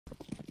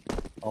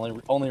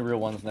Only real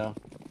ones now.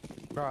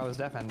 Bro, I was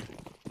deaf end.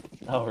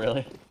 Oh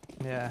really?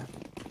 Yeah.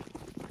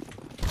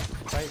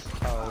 Right?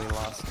 Oh, we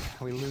lost.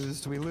 We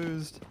lose.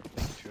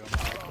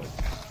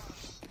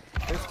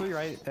 There's 3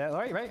 right.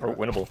 Right. Or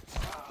winnable.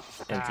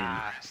 NT.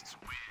 Nice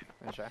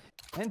try.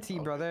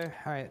 NT, brother.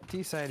 Alright,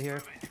 T side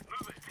here.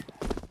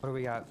 What do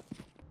we got?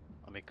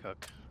 Let me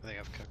cook. I think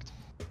I've cooked.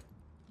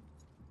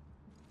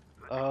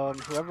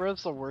 Whoever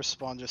has the worst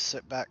spawn, just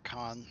sit back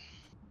con.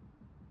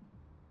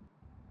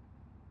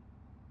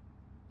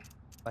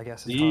 I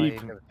guess it's Zeep.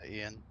 probably...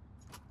 Ian.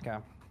 Okay.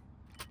 And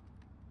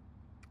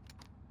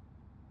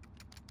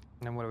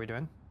then what are we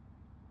doing?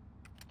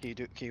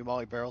 Can you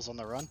molly barrels on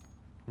the run?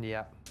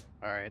 Yeah.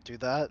 Alright, do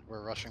that.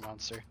 We're rushing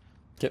monster.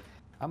 Yep.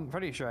 I'm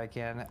pretty sure I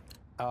can.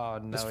 Oh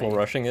no. Just full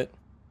rushing it.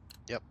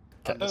 Yep.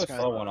 Throw the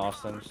slow one,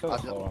 Austin. Just throw the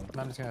slow one.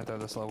 I'm just gonna throw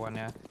the slow one,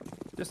 yeah.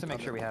 Just to make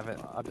sure we have it.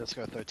 I'm just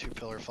gonna throw 2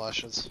 pillar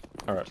flashes.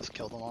 Alright. Just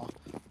kill them all.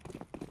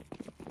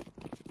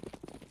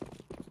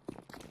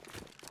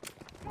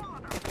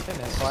 Hit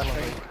miss.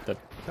 Dead.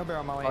 No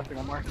barrel molly.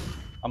 One more.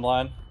 I'm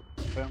blind.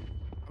 Boom.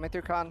 Coming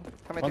through con.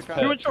 Coming One's through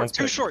pit. con. One's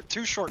Too pit. short,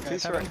 too short,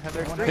 guys. short. Heaven,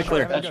 There's one 3 short.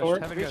 clear. Heaven That ghost,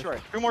 short? heaven Three ghost.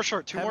 short. 2 more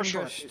short, 2 more Heaven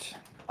short. ghost.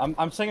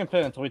 I'm sinking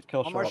pit until we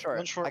kill One more short. short.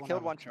 One short, I one killed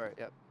heaven. one short.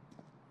 Yep.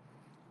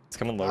 It's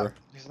coming lower.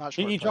 He's not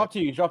He short. dropped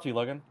you. He dropped you,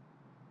 Logan.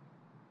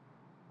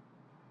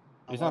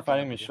 He's not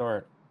fighting me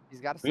short.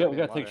 He's got to. We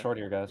gotta take short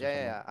here, guys.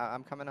 Yeah.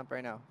 I'm coming up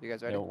right now. You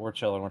guys ready? Yeah, we're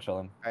chilling. We're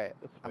chilling. All right.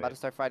 I'm about to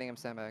start fighting him,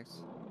 sandbags.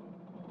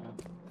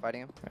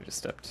 Fighting him. I just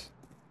stepped.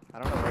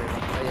 I don't know where he is.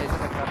 Oh, yeah, he's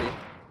in the cubby.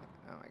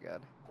 Oh my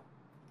god.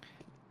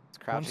 It's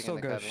crouching still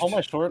in the good. cubby. Hold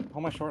my short.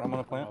 Hold my short. I'm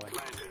gonna plant. I'm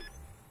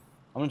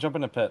gonna jump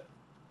in the pit.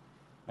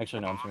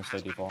 Actually, no. I'm just gonna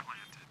stay default.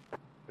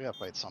 We gotta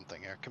fight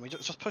something here. Can we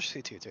just push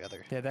C2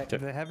 together? Yeah,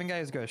 the heaven guy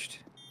is ghost.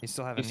 He's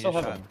still having. He's still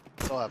shot. heaven.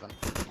 Still heaven.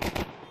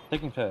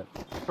 Taking pit.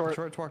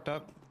 Short's walked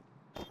up.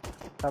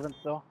 Heaven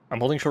still. I'm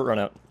holding short run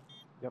out.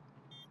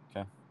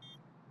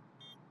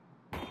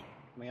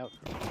 Me out.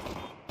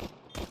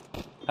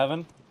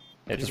 Heaven.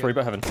 Yeah, just worry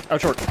about heaven.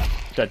 Out short.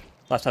 Dead.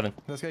 Last heaven.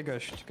 Let's get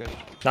ghost. Good.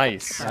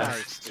 Nice.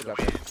 Nice. Good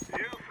weapon.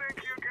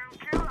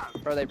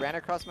 Bro, they ran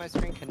across my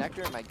screen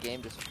connector and my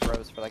game just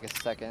froze for like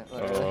a second.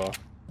 Literally. Oh.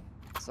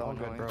 So All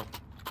good, annoying. bro.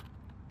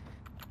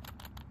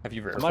 Have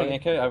you Am I verified?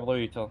 AK? I have low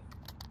util.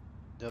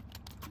 Yep.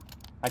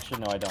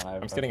 Actually, no, I don't. I have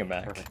I'm just getting a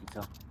Mac. perfect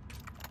util.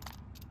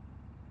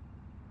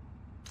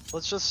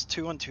 Let's just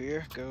 2-on-2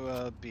 here.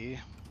 Go B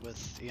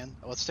with Ian.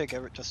 Let's take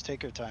just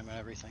take your time and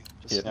everything.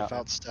 Just Yeah. sniff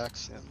out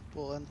stacks and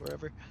we'll end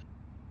wherever.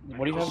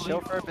 What do you have?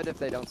 Chill for a bit if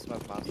they don't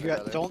smoke monster. You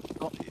got, brother.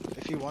 don't.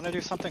 If you want to do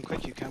something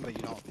quick, you can, but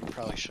you don't. You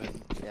probably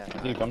shouldn't. Yeah.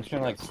 Dude, I'm just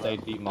gonna like stay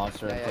deep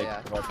monster and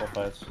Yeah. take rifle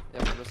fights.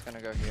 Yep, we're just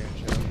gonna go here and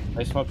chill.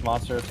 They smoked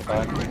monster. It's a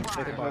back.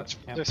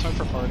 There's smoke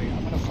for party.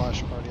 I'm gonna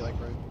flash party like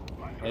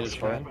right. It is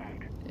short.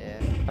 Yeah.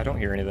 I don't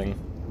hear anything.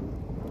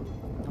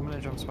 I'm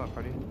gonna jump spot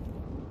party.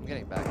 I'm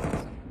getting back.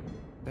 Listen.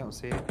 Don't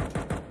see it.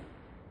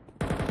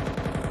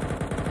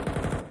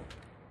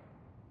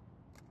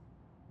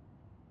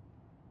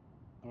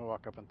 I'm gonna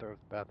walk up and throw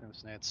bathroom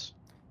nades.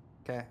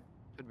 Okay,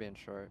 Should be in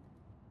short.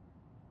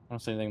 I don't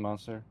see anything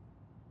monster.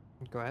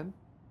 go ahead.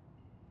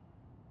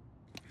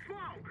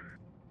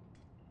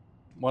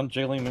 One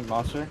jiggling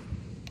monster.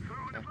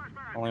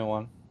 Only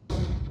one.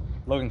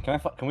 Logan, can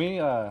we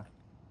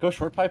go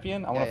short pipe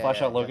in? I want to Yeah, flash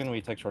yeah, out Logan.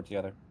 We take short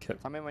together.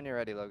 Tell me when you're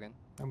ready, Logan.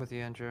 I'm with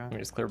you, Andrew. Let me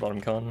just clear bottom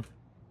con.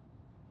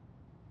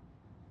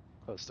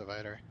 Close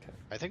divider. Okay.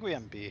 I think we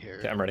MB here.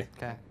 Okay, I'm ready.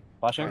 Okay.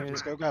 Flashing. Alright.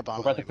 Let's go grab bomb.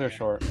 We're about to clear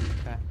short.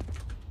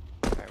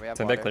 Alright, we have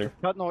Send water. back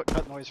clear.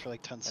 Cut noise for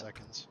like 10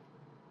 seconds.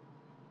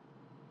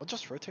 We'll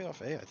just rotate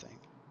off A, I think.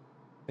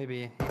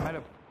 Maybe he might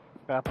have.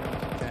 Bathroom.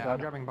 Yeah, I'm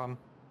grabbing bomb.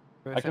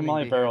 I can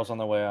molly barrels on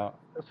the way out.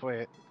 Just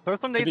wait. Throw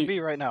some nades Maybe- B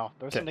right now.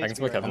 Throw some Okay, I nades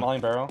can B split right I'm now. molly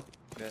barrel.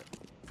 Good.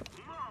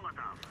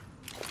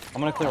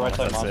 I'm gonna clear right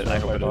side That's monster. it, I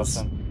hope Right it is.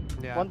 Boston.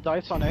 Yeah. One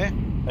dice on A.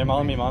 They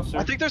molly me monster.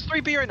 I think there's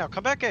 3 B right now.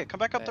 Come back A. Come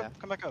back up. Yeah.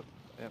 Come back up.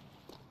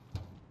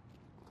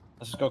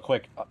 Let's just go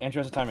quick. Andrew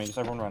has a timing. Just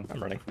everyone run.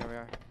 I'm running. Here we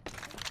are.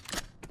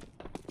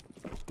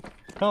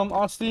 Come,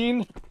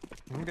 Austin.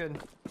 I'm good.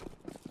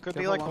 Could Go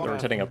be for like long. one. We're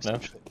rotating up now.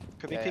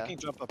 Could be Yeah, yeah. peeking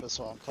jump up as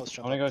well. Close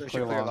jump. I'm gonna up. go There's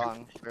clear your long.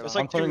 Long. Clear There's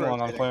long. I'm clearing two long. I'm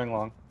rotating. clearing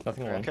long.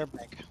 Nothing wrong. Care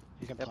bank.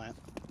 You can Yep. plant.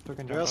 Two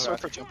can Do you have jump. sword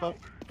for jump up?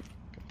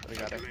 We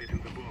got it.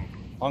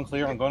 Long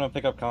clear. I'm going to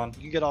pick up con.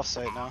 You can get off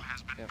site now.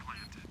 Yep.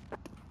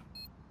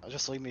 I'll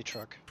just leave me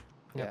truck.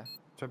 Yeah.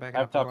 Try back I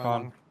have up. top going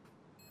con. long.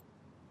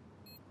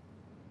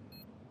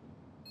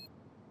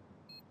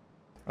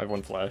 I have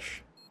one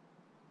flash.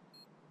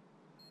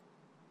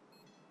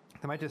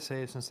 They might just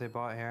save since they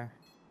bought here.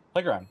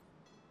 Playground.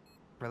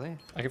 Really?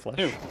 I can flash.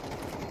 Two.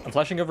 I'm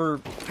flashing over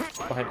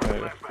behind.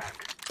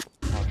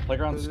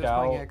 Playground They're just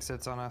playing scout.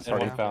 exits on us.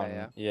 Party right now.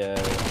 fountain. Yeah.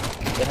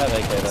 They have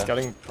AK though.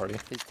 Scouting party.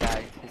 He's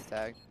tagged. He's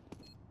tagged.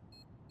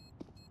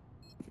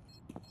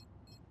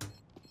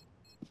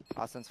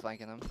 Austin's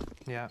flanking him.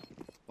 Yeah.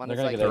 One They're is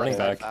gonna like get running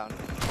right back.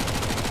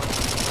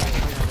 fountain.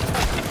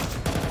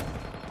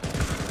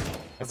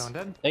 Is one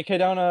dead? AK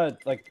down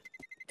like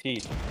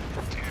T.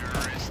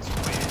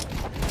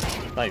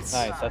 Nice.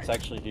 Nice. That's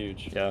actually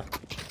huge. Yeah.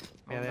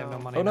 Yeah, they have no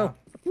money Oh, no.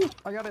 now.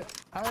 I got it.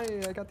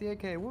 I got the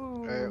AK.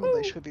 Woo. Alright, well,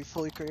 they should be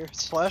fully clear.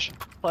 Splash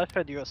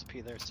had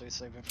USP there, so he's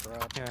saving for Here,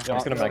 I'm just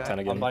gonna go Mac back. 10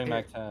 again. I'm buying Here.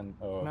 Mac 10.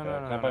 Oh, okay. No, no, no,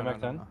 Can I no, buy no,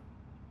 Mac no, 10? no.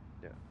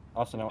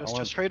 Austin,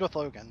 Just trade with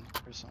Logan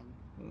or something.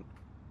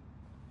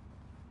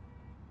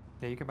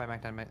 Yeah, you can buy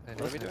Mac 10. What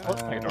are we doing? I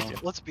can drop you.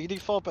 Let's be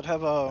default, but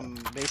have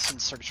Mason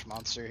search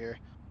monster here.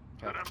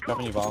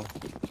 Dropping you bomb.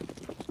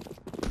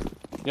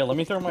 Yeah, let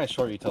me throw my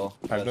short util.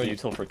 I have no Zeep.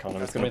 util for con.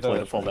 I'm just Let me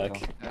gonna throw play that the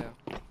short fallback.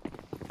 util. Yeah.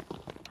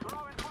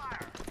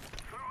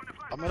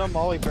 I'm gonna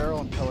molly barrel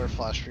and pillar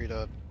flash for you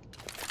to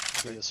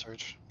do the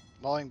search.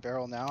 Mollying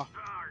barrel now.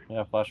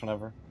 Yeah, flash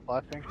whenever.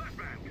 Flashing.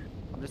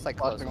 I'm just like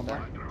close Flashing with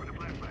on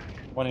them.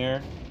 One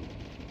here.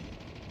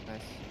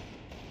 Nice.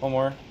 One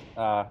more.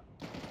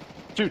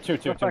 Two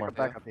more.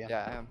 Back up, yeah.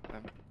 Yeah, I am.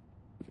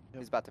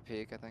 He's about to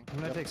peek, I think. I'm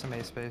gonna take some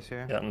A space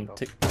here. Yeah,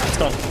 it's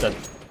gone. Dead.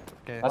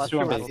 Okay, That's two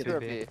on level B. Either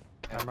 2B. B.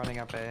 I'm running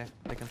up A,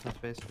 taking some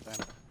space.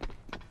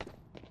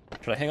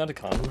 Should I hang on to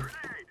con?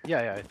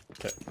 Yeah.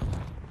 Okay.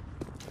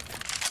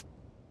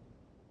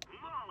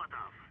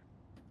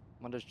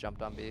 One just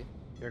jumped on B.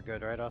 You're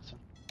good, right, Austin?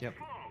 Yep.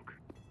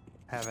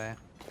 Have A.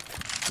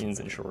 Beans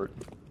in short.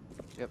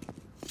 My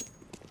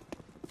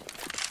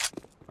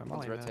One's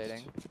molly missed.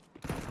 rotating.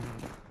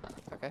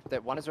 Mhm. Okay.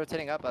 That one is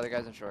rotating up, other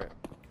guy's in short.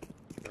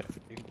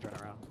 You can turn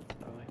around.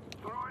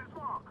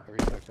 I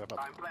restocked up.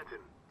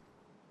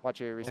 Watch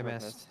your They resmoke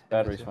missed. miss.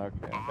 Bad They missed. resmoke.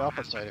 Yeah. The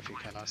opposite side if you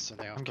can, Austin.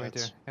 They I'm have going to.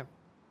 kids. Yep.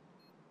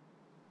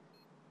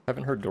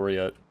 Haven't heard door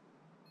yet.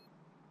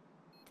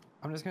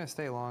 I'm just gonna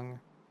stay long.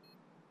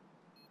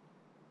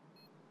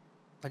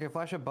 I can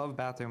flash above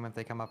bathroom if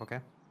they come up, okay?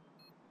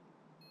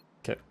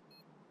 Okay.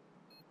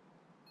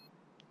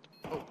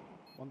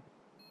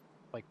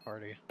 Like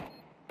party.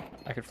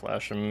 I could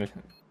flash him.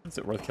 Is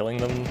it worth killing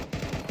them?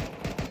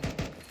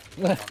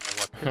 Could be a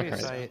Alright.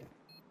 site.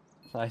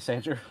 Nice,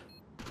 Andrew.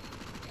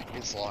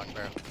 He's long,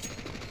 bro.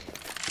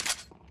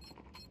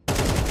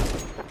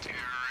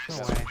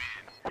 No way.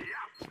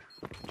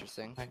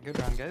 Interesting. Alright, good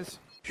round, guys.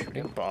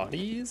 Shooting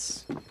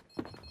bodies?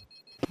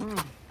 Hmm.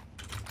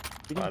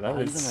 Wow, that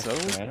is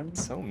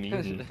so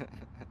mean.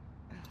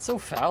 So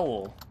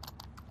foul.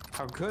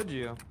 How could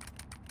you?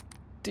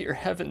 Dear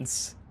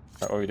heavens.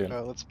 What are we doing?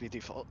 Let's be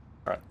default.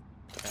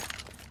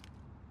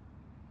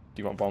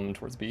 Do you want bomb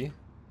towards B?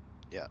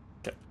 Yeah.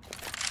 Okay.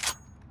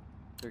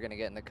 You're gonna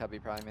get in the cubby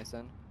probably,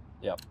 Mason.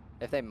 Yep.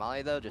 If they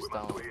molly though, just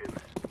don't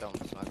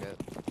smoke it.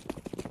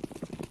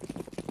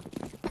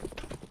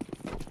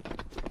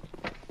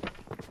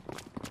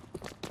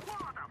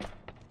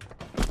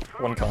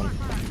 One con.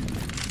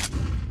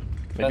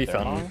 Maybe That their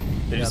fountain. molly?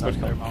 They just that's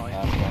switched their con. molly.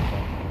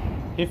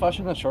 Can you flash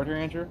in the short here,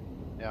 Andrew?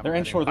 Yeah, They're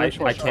in short, I they're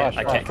short. can't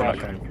Flash, come out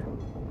flash. con.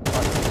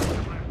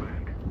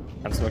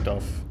 I'm smoked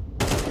off.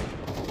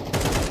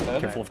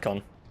 Dead. Careful of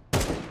con.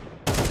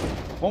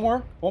 One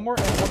more, and one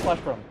flash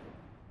from.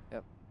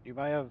 You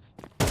might have.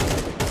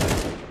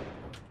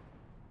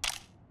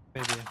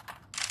 Maybe.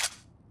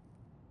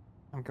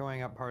 I'm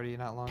going up party,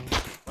 not long.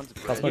 One's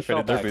Cosmo bridge. He fell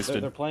faded, they're back.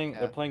 boosted. They're playing. Yeah.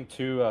 They're playing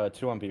two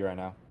on B right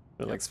now.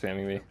 They're like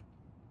spamming me.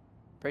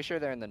 Pretty sure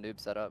they're in the noob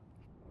setup.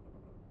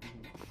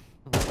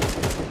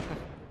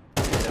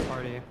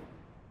 Party.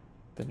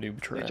 The noob They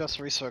trap. just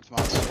resoaked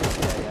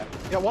monster. Yeah.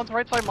 Yeah, one's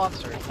right side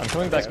monster. I'm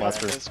coming back, Okay,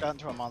 monster. It's gotten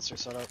to a monster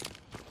setup.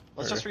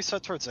 Let's just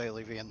reset towards A,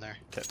 leave you in there.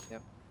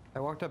 I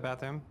walked up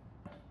bathroom.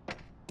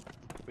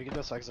 We can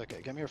just exit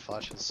it. Give me your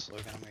flashes,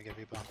 Logan. I'm gonna give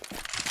you bomb.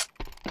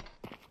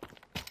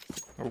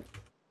 Oh,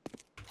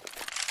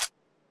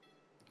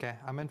 Okay,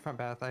 I'm in front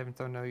bath. I haven't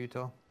thrown no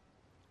util.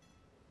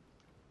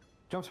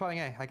 Jump spotting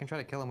A. I can try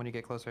to kill him when you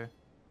get closer.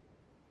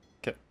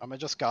 I'm gonna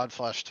just god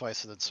flash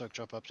twice and then soak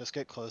jump up. Just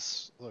get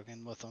close,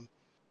 Logan, with him.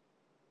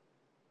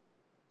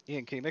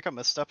 Ian, can you make a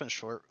misstep in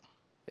short?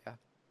 Yeah.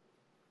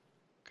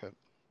 Okay.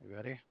 You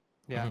ready?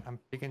 Yeah, I'm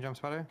peeking jump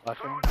spotter.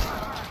 Flashing.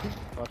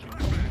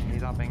 Flashing.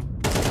 He's upping.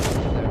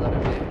 They're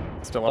letter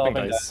still upping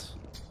Bombing dice.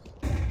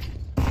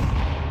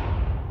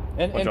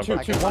 And One two,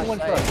 jump two, back. one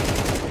truck.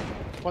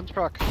 One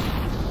truck.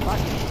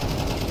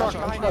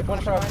 One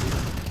truck.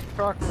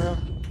 Truck, bro.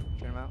 B.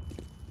 Turn him out.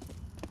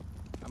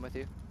 I'm with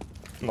you.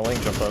 Mulling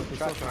jump up. He's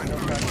still trying.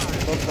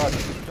 Both truck.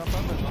 Jump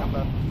up. Jump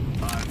up.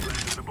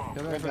 The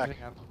other Right guy's back.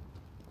 pushing up.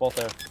 Both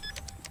there.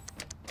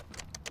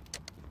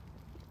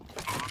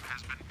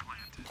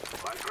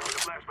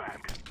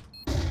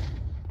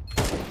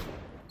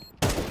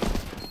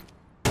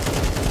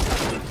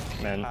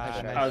 Man,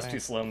 Nice, I was nice. too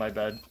slow, my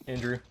bad.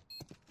 Andrew.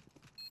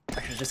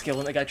 I should've just killed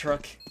in the guy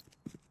truck.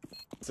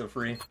 So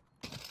free.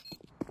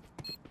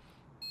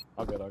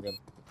 All good, all good.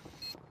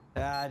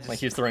 Yeah, I just. Like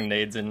he was throwing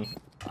nades and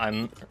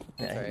I'm...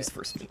 Yeah, Sorry. he's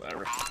first,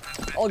 whatever.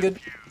 All good.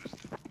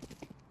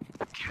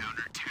 I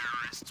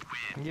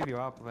can give you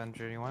up,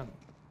 Avenger. You want?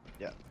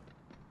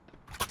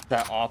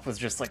 That op was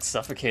just like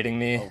suffocating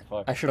me. Oh,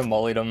 fuck. I should've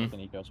mollied him. The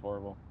Nico's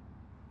horrible.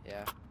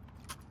 Yeah.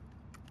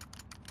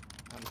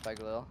 I'm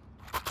spike Lil.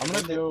 I'm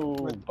gonna go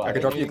by. I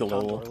could drop you a Nading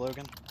Galil. Condor,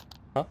 Logan.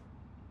 Huh?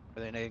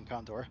 Are they nading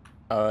Condor?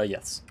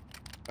 Yes.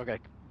 Okay.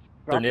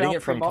 They're Drop nading down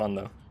it from pre-mo- con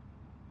though.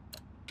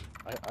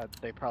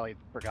 They probably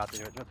forgot to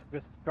do it.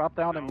 Just drop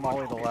down and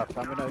molly the left.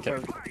 I'm gonna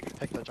go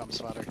Pick the jump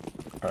spotter.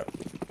 Alright.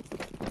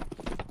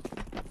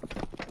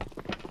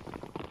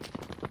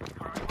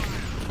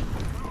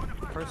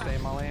 First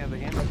aim, Molly of the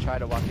game. I'll try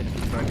to walk in.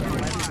 Might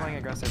be playing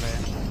aggressive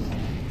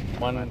A.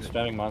 One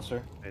spamming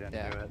monster. They didn't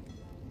Yeah. do it.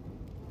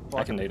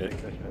 I can nade it.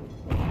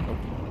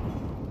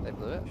 They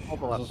blew it. Hold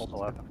the left, hold the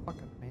left. Fuck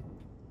it, mate.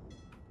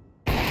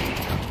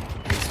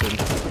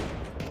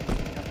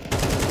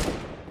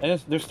 And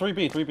there's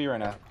 3B right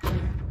now.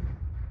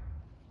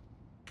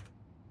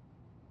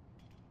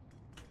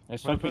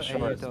 There's What some about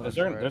short. A Is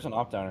there? There's an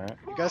op down, right?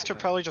 You guys could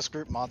probably just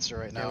group monster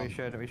right now.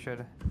 Yeah, we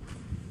should.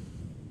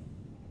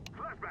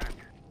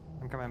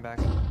 I'm coming back.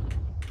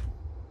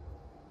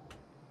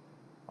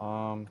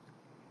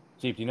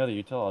 Zeep, do you know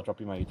the util? I'll drop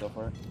you my util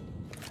for it.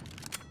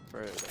 I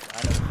know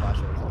the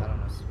flashes. I don't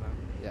know smoke.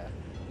 Yeah.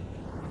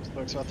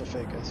 Smoke's about to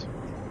fake us.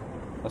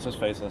 Let's just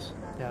face this.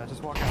 Yeah,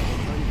 just walk out.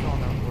 No, you kill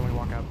them when we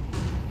walk out.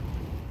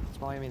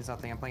 Small means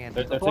nothing. I'm playing it.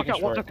 They're Walk taking out,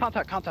 short. just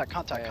contact.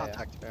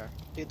 Contact. Fair.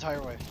 The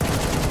entire way.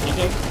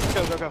 Peeking.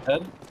 Go.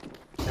 Head.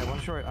 Yeah, one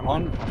short. I'm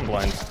On. I'm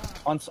blind.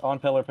 On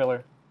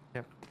pillar.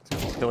 Yep.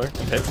 Killer.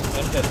 Hit. Hit.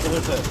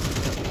 Pillar's hit.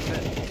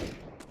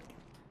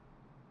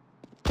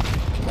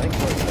 I think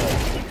pillar's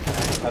hit.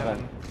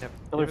 Heaven. Yep.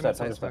 Pillar's Even dead.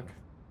 inside Pillar's dead. smoke.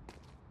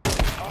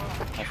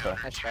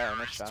 Nice try.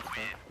 Nice shot,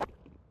 man.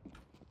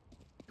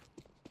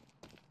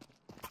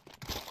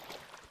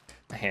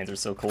 My hands are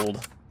so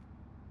cold.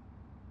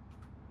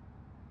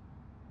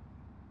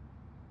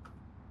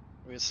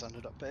 We just send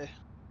it up A.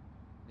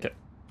 Okay.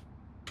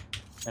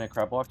 Can I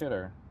crab block it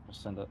or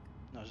just send it?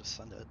 No, just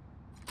send it.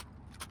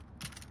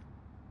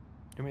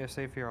 Do you want me to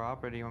save for your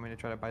op, or do you want me to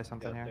try to buy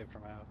something Yeah, here? save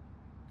from out.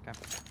 Okay.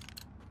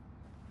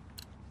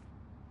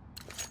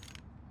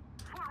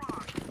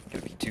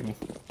 Gonna be 2.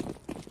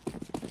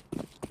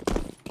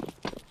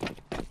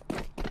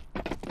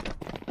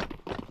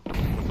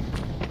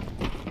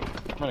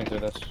 I'm running through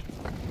this.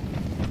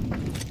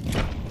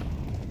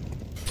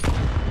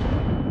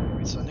 Are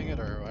we sending it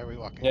or are we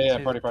walking? Yeah,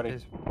 Is- party.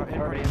 is- party.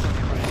 Party.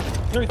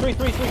 Three. One's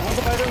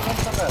a fighter,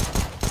 one's not bad.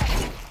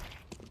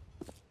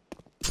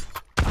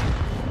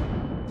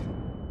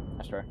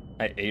 Nice try.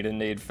 I ate a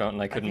nade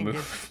fountain. I couldn't think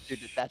move. Dude,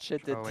 that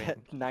shit did Oh, wait.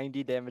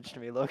 90 damage to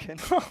me, Logan.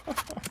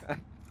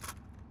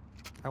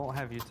 I won't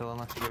have util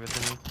unless you give it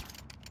to me.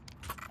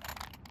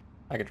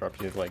 I could drop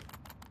you like.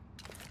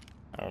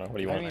 I don't know. What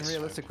do you I want? mean,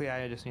 realistically,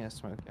 I just need a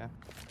smoke. Yeah.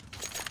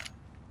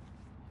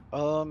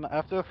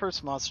 After the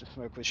first monster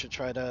smoke, we should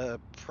try to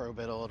probe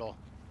it a little.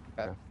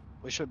 Okay.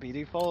 We should be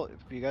default.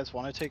 If you guys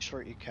want to take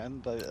short, you can,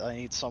 but I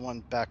need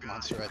someone back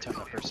monster by the time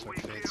the first smoke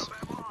fades.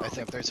 I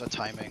think there's a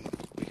timing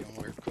we can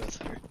work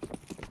with here.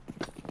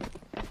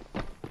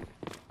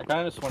 I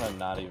kind of just want to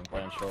not even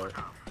play in short.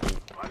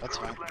 That's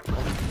fine.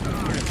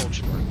 We can hold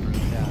short.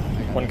 Yeah,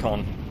 I got One it.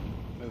 con.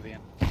 Move in.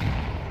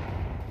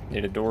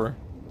 Need a door.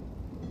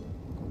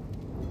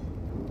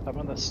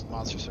 When this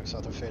monster sticks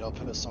out their fade, I'll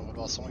pivot someone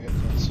while someone gets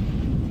close.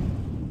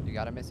 You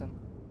got it, Mason?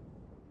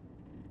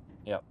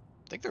 I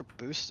think they're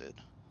boosted.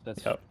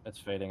 That's Yep. it's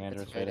fading,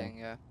 Andrew. It's It's fading. fading,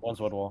 yeah. One's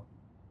wood wall.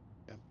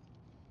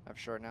 I'm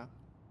short now.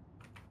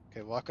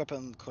 Okay, walk up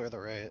and clear the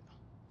right.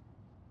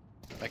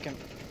 I can.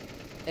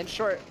 In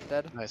short,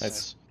 dead. Nice.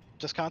 Nice.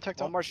 Just contact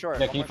One him. more short.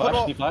 Yeah, one can you more flash?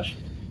 short. Can you flash?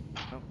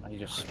 Nope. Oh, you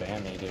just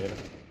spam me, dude.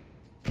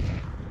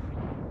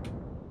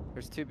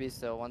 There's 2B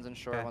still. One's in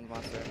short, Okay. one's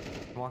monster.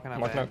 I'm walking up.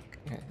 Mark A. knock.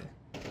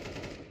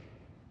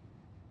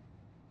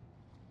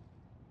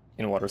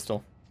 In water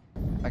still.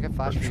 I can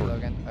flash for you, Short.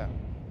 Logan. Oh.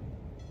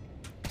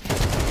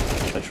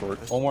 That short.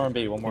 One more on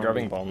B. One I'm more.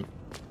 grabbing on B. bomb.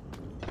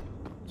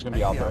 It's gonna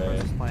be I out think for Alpha's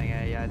A. just playing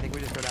A. Yeah, I think we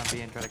just go down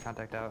B and try to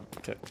contact out.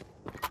 Okay.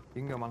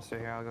 You can go monster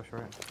here. I'll go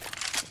short.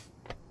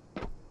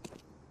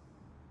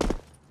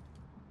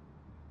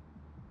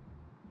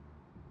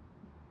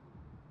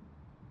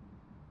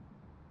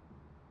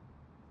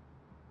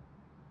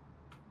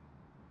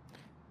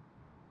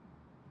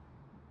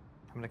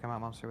 I'm gonna come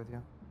out monster with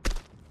you.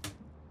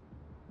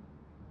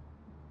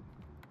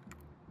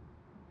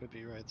 Could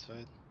be right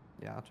side.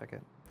 Yeah, I'll check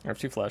it. I have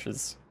 2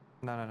 flashes.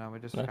 No, we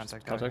just No,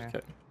 contact just out contact.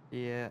 here.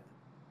 Okay. Yeah.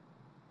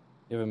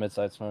 You have a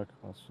mid-side smoke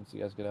once you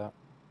guys get out.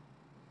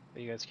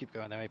 But you guys keep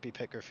going. There might be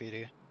pit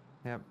graffiti.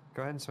 Yep.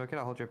 Go ahead and smoke it.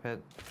 I'll hold your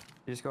pit.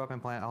 You just go up and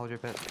plant. I'll hold your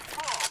pit.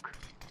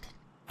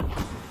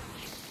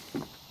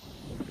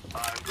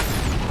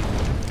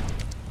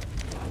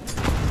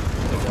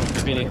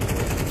 Graffiti.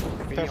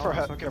 Careful,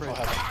 Smoke your careful,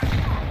 bridge.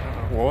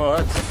 heaven. What?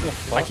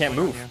 I I'll can't smoke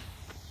on move. you.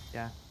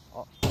 Yeah.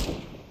 Oh.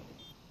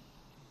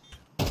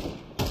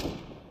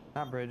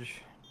 Not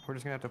bridge. We're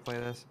just gonna have to play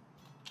this.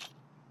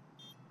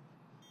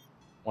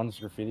 One's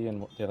graffiti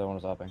and the other one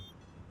was hopping.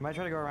 I might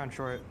try to go around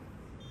short.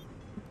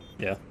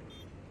 Yeah.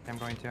 I'm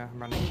going to. I'm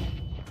running.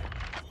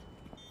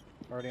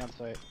 Already on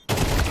site.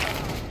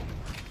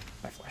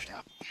 I flashed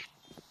out.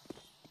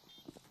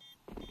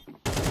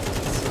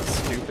 So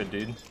stupid,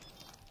 dude.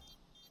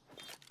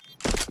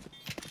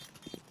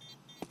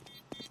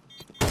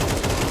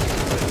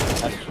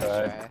 Nice try.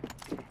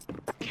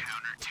 Okay.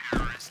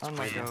 I'm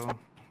gonna go.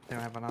 They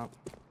don't have one up.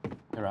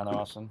 Around there,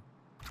 Austin.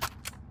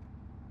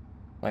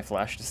 My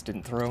flash just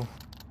didn't throw.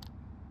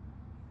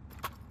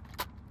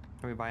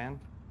 Can we buy in?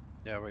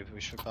 Yeah, we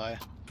should buy.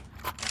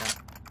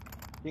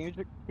 Can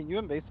you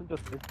and Mason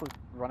just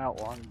run out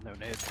long, no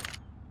nades?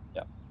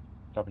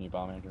 Dropping you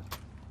bomb, Andrew.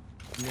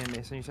 Me and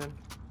Mason, you said?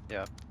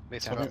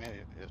 Mason,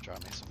 Okay.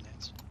 drop me some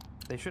nades.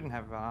 They shouldn't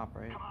have gone up,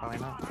 right? Probably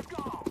not.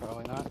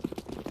 Probably not.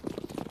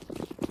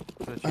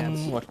 There's a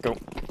chance. Let's go.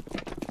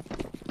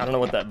 I don't know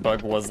what that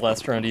bug was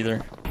last round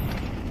either.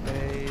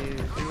 They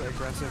do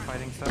aggressive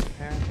fighting stuff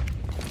here.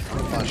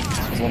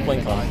 There's one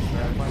playing con.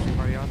 Flashing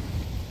party on.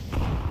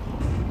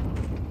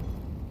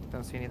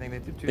 Don't see anything. They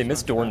did two They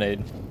missed door shots.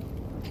 nade.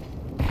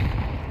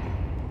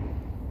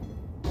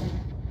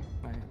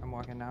 Alright, I'm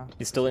walking now.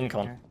 He's still in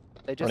con. Here.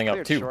 They just Running up,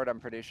 cleared two. short, I'm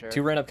pretty sure.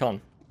 2 ran up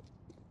con.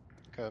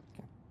 Okay.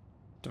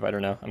 Divider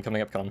now. I'm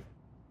coming up con.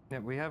 Yeah,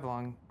 we have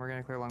long. We're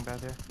gonna clear long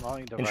bath here.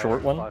 Long In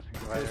short one? flashing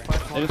There's divider.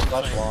 flash They just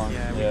flash Like, long,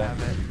 Yeah, we yeah.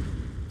 have it.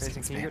 Mason,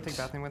 Six can you go take spams.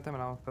 bathing with them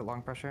and I'll put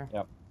long pressure?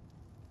 Yep.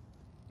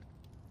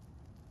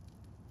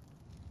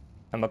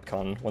 I'm up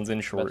con. One's in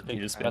short. He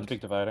just That's spent.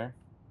 big divider.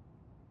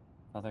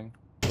 Nothing.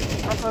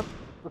 The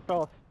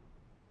spell.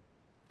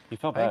 He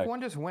fell I back. think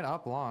one just went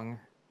up long.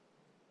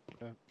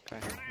 Okay.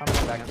 I'm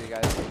Back back to you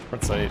guys.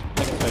 Front side.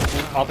 Taking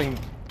space. Hopping.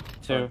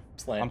 Two.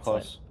 Slant. I'm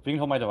close. If you can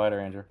hold my divider,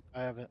 Andrew.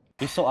 I have it.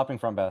 He's still upping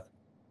front bath.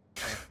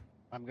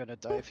 I'm gonna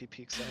die if he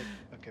peeks out.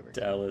 Okay, we're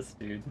good. Dallas,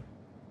 dude.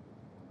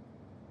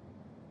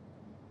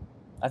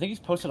 I think he's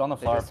posted on the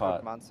They flower just smoked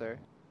pot. monster.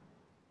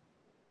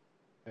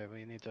 Okay,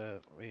 we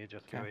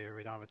just go Okay. here.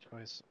 We don't have a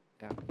choice.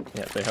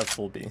 Yeah, they have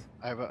full B.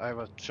 I have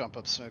a jump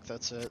up smoke.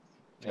 That's it.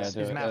 Yeah, do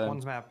He's it. map,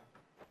 one's map.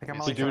 I got We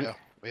Molly just need do to it. go.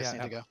 We just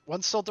Yeah, need to yeah. go.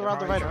 One's still They're around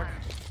the Molly right.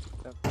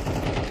 truck.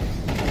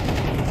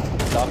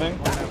 Stopping.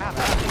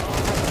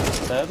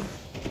 Dead.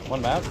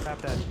 One map.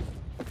 Map dead.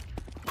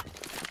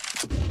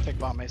 Take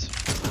bomb, Mason.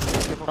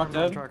 Careful Truck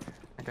from dead. truck.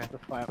 Okay.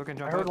 Just fine. Who can I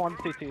jump heard up? one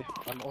CT.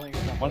 I'm only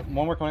gonna jump. One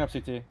more coming up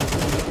CT.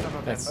 Jump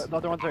up Nice. in. The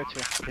other one's there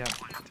too. Yeah.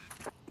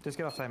 Just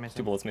get offside, Mason.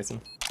 2 bullets,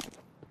 Mason.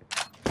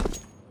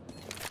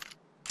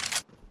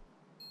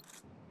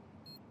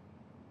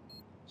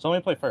 So let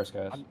me play first,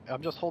 guys.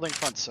 I'm just holding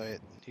front sight.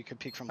 He could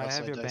peek from I left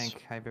have side. your dice.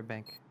 bank. I have your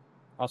bank.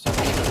 Awesome.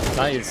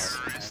 Nice.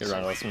 Good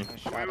round, Austin. Nice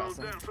shot,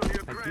 Austin.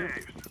 Thank you.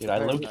 Dude, I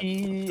Very low good.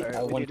 key. Alright,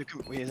 I we want.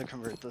 need to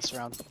convert this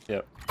round.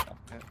 Okay,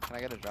 can I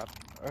get a drop?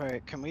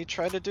 Alright, can we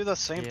try to do the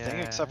same thing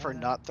except for Yeah.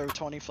 not throw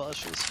 20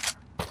 flashes?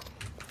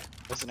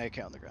 There's an AK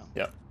on the ground.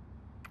 You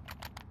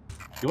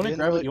want to didn't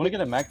grab it? really- You want to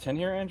get a Mac 10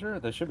 here, Andrew?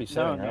 They should be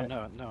No, sitting,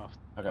 right? no.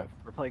 Okay.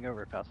 We're playing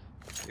overpass.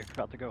 You're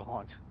about to go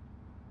long.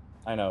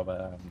 I know, but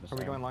I'm just Are we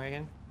saying. going long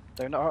again?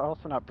 They're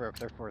also not broke.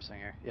 They're forcing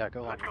here. Yeah,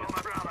 go long.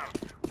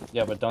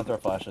 Yeah, but don't throw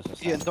flashes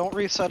this Ian, time. don't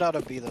reset out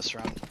of B this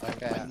round.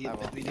 Okay, I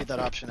will. We need that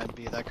option in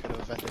B. That could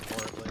have ended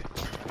horribly.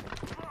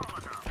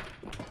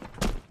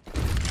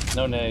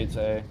 No nades,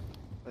 eh?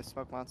 They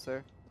smoke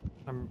monster.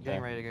 I'm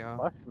getting ready to go.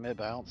 Flash Mid,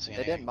 but I don't see They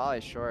any. didn't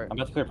molly short. I'm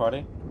about to clear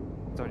party.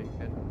 It's already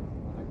good.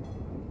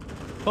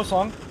 Close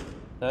long.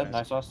 Dead. Nice.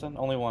 Nice, Austin.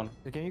 Only one.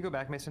 Can you go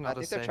back, Mason? I I'll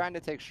think just they're stay. trying to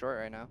take short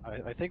right now.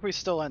 I think we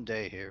still end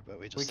A here, but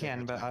we just We take our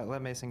can, but time.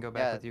 let Mason go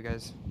back Yeah. with you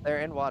guys.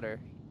 They're in water.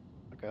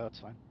 Okay, that's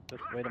fine.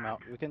 Just wait them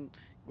out.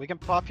 We can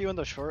pop you in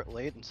the short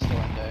late and still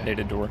end A.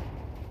 Naded door.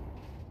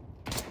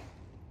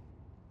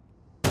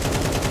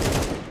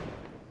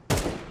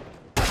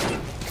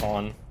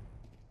 Con.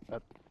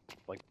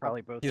 like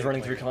probably both. He's their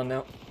running through players. con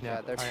now.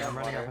 Yeah, they're Alright, still I'm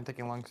running water. up and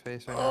taking long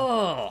space right now.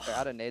 Oh! They're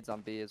out of nades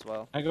on B as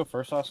well. Can I go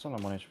first, Austin?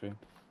 I'm 1 HP.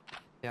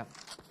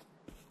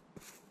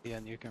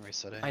 Ian, you can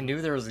reset A. I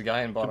knew there was a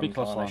guy in be bottom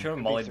close con. I long. should have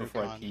Could be mollied through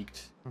before I con.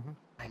 peeked. Mhm.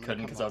 I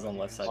couldn't because I was on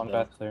left side Long though.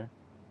 bath clear.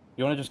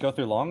 You want to just go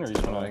through long, or you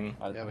just want Going.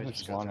 to? Yeah, we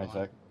just go long, through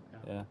exec.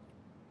 long. Yeah.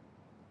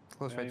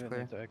 Close We right don't to even clear.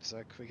 need to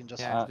exec. We can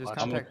just. Yeah, Uh, just I'm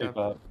gonna contact creep up.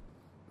 up.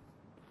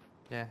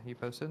 Yeah, you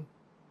posted.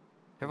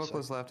 Careful So-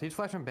 close left. He's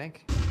flashing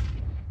bank.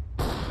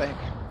 Bank.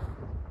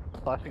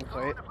 Flashing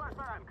sight.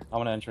 I'm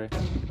gonna entry.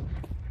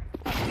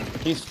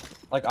 He's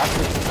like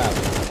opposite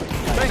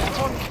map. Bank, it's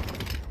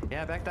one!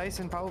 Yeah, back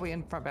Dyson probably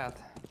in front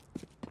bath.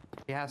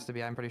 He has to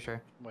be, I'm pretty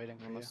sure. I'm waiting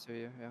for you. Almost to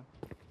you, yeah.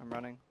 I'm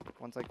running.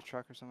 One's like a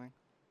truck or something.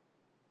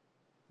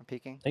 I'm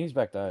peeking. I think he's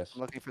back dice.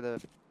 I'm looking for the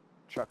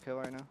truck kill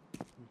right now.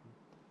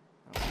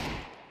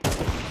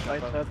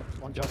 Sight dead.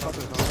 One jump up.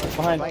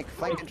 Behind.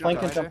 Flank and Flank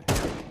jump. and jump.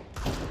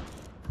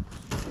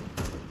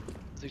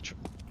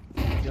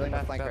 Dealing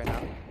with flank right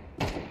now.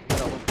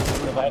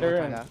 Divider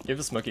and Yeah. Give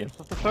a smoky.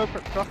 Just a smoke.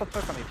 Drop a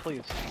smoke on me,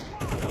 please.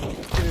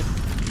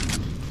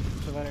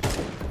 Divider.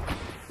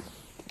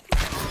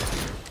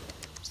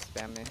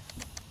 Spam me.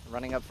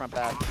 Running up front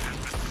back.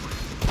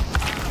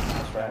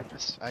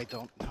 I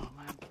don't know,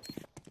 man.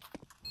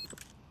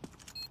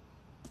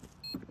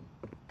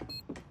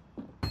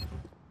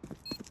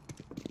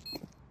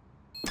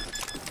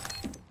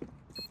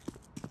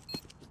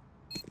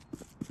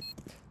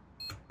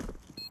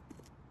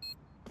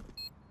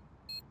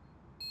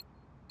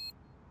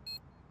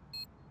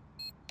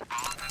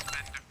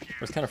 I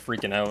was kind of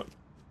freaking out.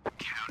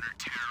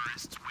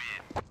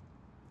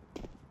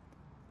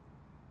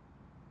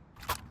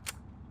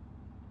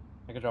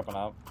 I could drop an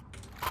out.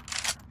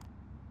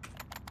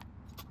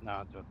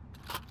 Nah,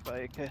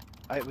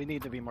 Like, we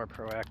need to be more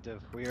proactive.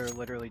 We are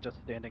literally just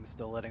standing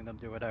still, letting them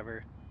do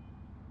whatever.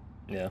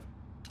 Yeah.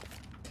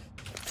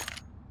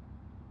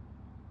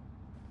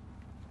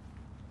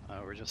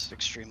 We're just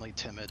extremely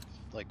timid.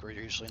 Like, we're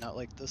usually not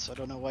like this. I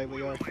don't know why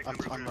we are.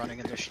 I'm running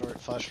into short.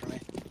 Flash for me.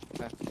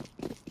 Okay.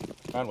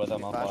 Run with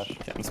them, I'll Flash. flash.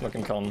 Yeah, I'm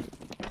smoking con. You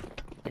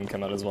can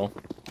come out as well.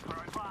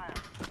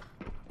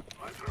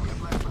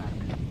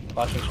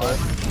 Flashing short.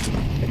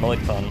 Hey, Molly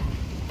con.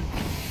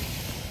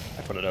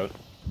 I put it out.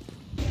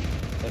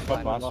 They smoke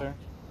Fine, monster.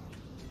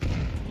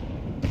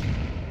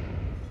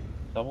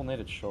 Double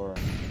naded short.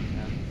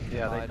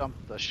 Yeah, they Divide.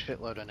 dumped a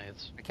shitload of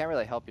nades. I can't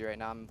really help you right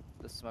now.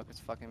 The smoke is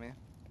fucking me.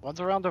 One's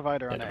around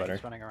divider Yeah, on A. divider.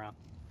 He's running around.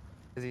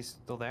 Is he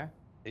still there?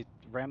 He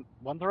ran.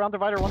 One's around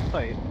divider, one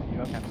site. You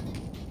have.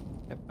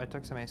 Yep, I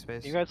took some A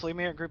space. You guys leave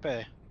me at group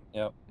A.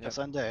 Yep. It's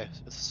end A.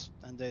 It's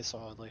end A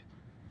solidly.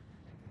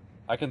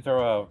 I can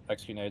throw a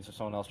XP nades if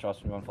someone else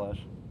drops me one flash.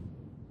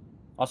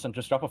 Austin,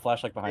 just drop a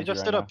flash like He behind you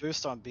just right did a now.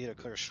 boost on B to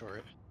clear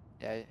short.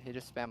 Yeah, he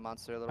just spammed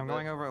monster a little I'm bit.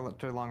 going over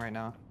to long right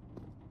now.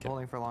 Okay.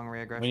 Holding for long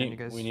re-aggression. We You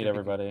guys need should be-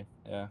 everybody.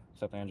 Yeah,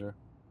 except Andrew.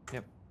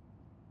 Yep.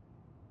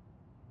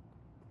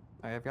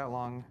 Alright, I've got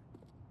long.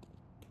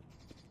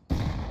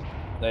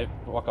 They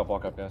walk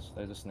up, guys.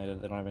 They just naded.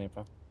 They don't have any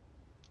info.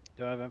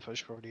 Don't have info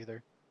short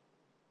either.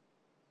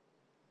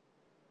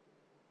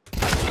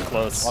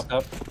 Close. Walk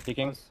up,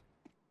 peeking.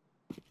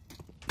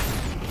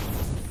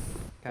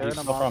 They're Okay. in a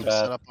still from monster bad.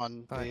 setup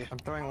on B. I'm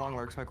throwing long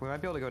lurk smoke. We might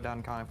be able to go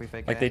down con if we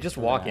fake Like A. they just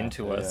walk Yeah,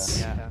 into yeah. us.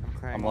 Yeah, I'm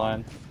clearing I'm long.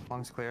 lying.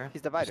 Long's clear.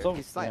 He's divider. Still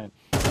He's slant.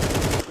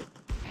 flying.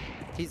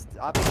 He's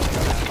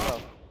obviously low.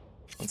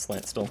 On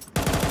slant still.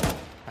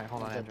 Alright,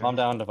 hold on, Andrew. Calm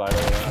down, divider.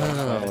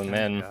 Yeah. Oh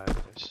man.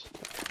 Guys.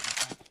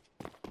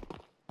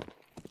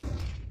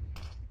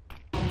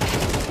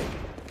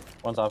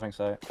 One's offing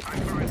site.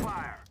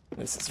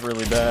 This is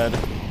really bad.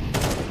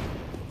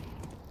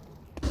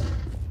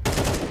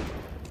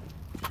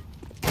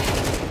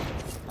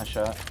 Nice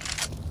shot.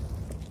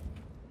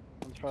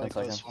 One's probably 10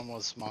 close. seconds. One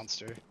was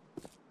monster.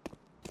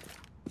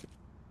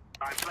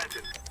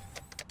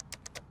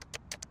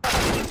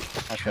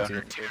 Nice shot.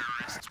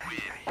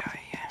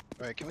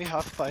 Alright, can we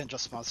hop by and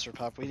just monster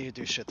pop? We need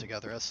to do shit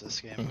together rest of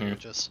this game. We're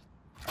just.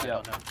 I Yeah.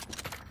 don't know.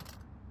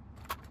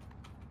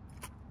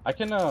 I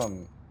can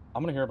I'm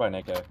gonna hear by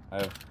Nake. I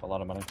have a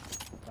lot of money.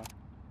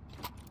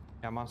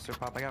 Yeah, monster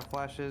pop. I got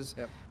flashes.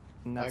 Yep.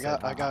 And I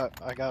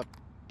that's got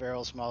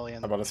barrels, Molly,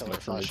 and How about a killer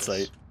smoke from flashes.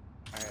 mid-site?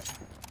 Alright.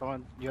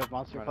 Someone, you have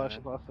monster Running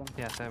flashes, in. Austin?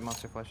 Yes, I have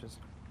monster flashes.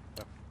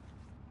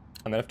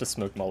 I might have to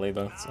smoke Molly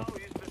though. So.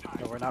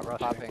 No, we're not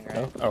rushing. Popping, right?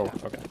 No? Oh,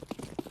 Yeah. okay.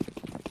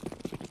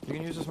 You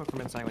can use the smoke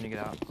from inside when you get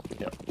out.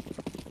 Yep.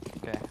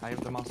 Okay, I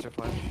have the monster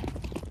flash.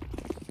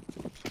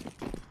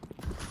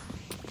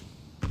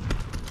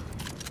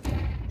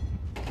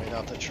 Wait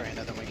out the train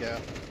and then we go.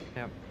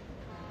 Yep.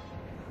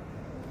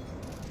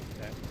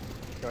 Okay.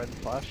 Go ahead and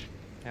flash.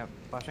 Yep.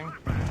 Flashing.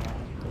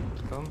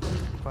 Boom.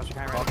 Flashing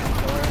high Welcome,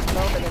 right. killer. It's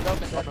open, it's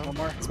open. Welcome, one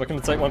more. Smoking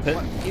mid-site, one pit.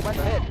 He went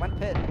pit, went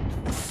pit.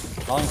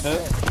 Long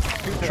pit.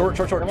 Short.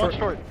 One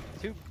short.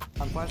 Two.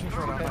 I'm flashing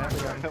short off. I have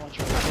to go. Pit one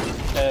short.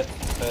 Pit.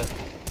 Pit.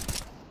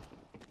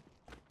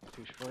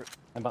 Too short.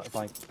 I'm about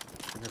flank.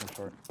 You're getting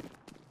short.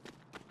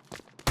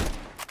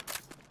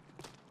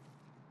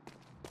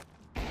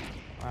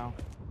 Wow.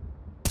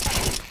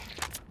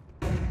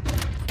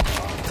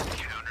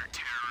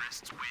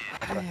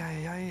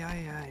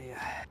 Ay.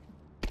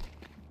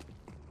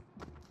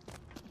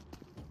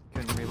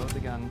 Couldn't reload the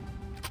gun.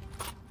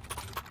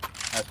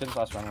 Alright, finish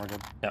last round. We're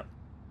good.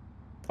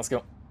 Let's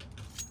go.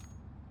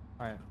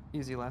 Alright,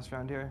 easy last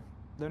round here.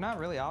 They're not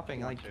really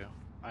opping like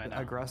I know.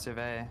 aggressive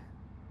A.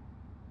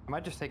 I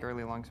might just take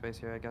early long space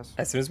here, I guess.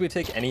 As soon as we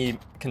take any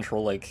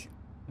control like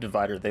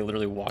divider, they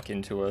literally walk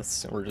into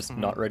us and we're just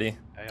not ready.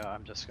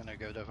 I'm just gonna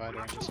go divider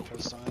and just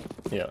post on it.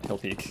 Yeah, he'll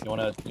peek. You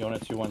wanna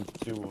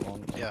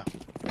 2-1-2-1? Yeah.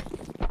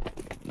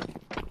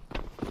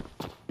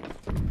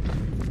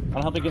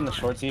 I'm helping get in the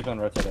short seat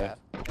and rotate A.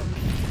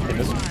 They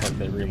missed like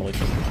they re-emulate.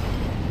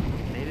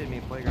 Naded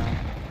me playground.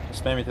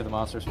 Spam me through the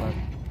monster smoke.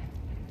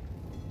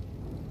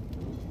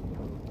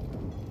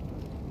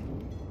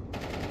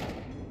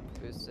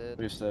 Boosted.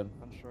 Boosted.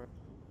 One short.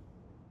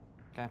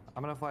 Okay,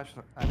 I'm gonna flash.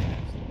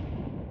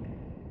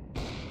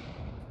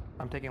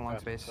 I'm taking long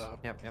Left space. up.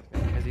 Yep.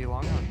 Is he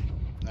long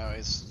or? No,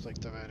 he's like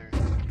divider.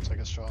 It's like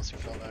a straw, so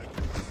he fell back.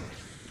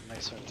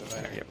 Nice hit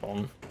divider. There you go,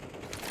 boom.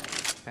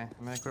 Okay,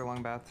 I'm gonna clear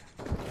long bath.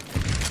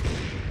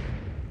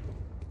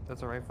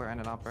 That's a rifler and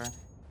an upper.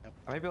 Yep.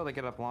 I might be able to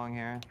get up long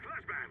here.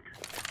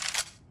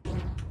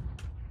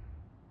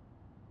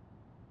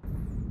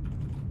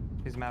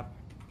 He's map.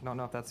 Don't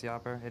know if that's the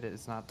upper. It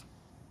is not.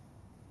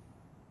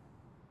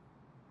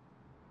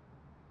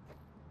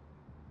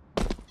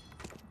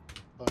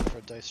 Going for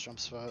a dice jump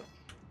spot.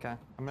 Okay,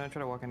 I'm gonna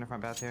try to walk into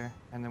front bath here,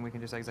 and then we can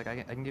just exit.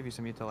 I can give you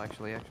some util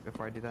actually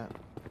before I do that.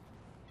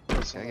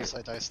 So unless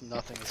I dice,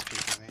 nothing is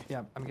peeking me.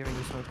 Yeah, I'm giving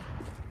you smoke.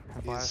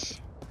 And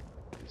flash.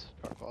 He's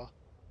dark wall.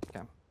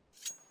 Okay.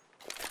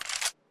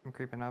 I'm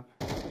creeping up.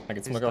 I can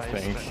He's smoke off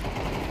diced, pink.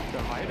 but-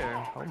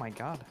 Divider. Oh my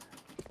god.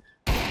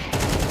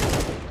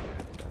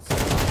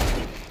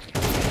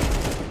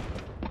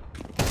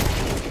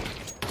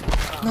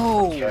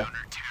 No! Okay.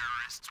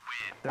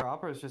 Their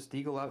opera is just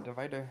eagle out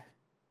divider.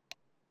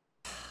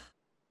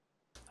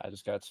 I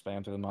just got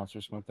spammed through the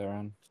monster smoke there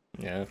on.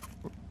 Yeah.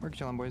 We're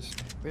chilling, boys.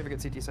 We have a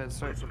good CT side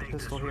start with the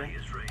pistol here.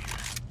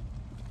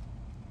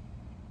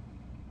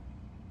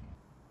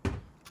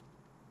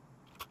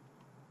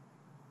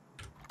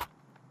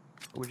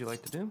 What would you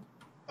like to do?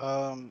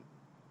 I'm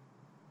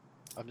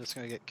just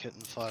gonna get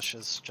kitten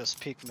flashes. Just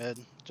peek mid.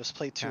 Just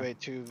play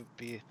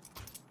 2A2B.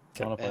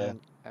 I wanna play.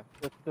 And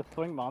Just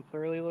swing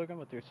monster early, Logan,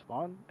 with your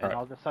spawn, and Alright.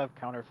 I'll just have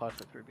counter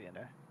flashes through B and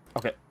A.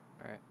 Okay.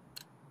 Alright.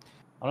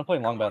 I'm gonna play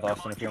long bath,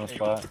 Austin, if you're on the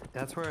spot.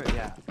 That's where,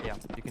 yeah,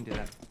 you can do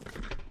that.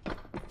 I'm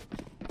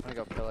gonna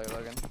go pillar,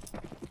 Logan.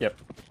 Yep.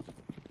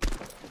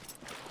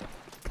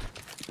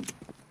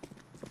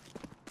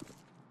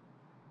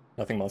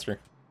 Nothing monster.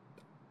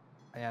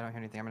 Yeah, I don't hear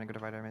anything. I'm gonna go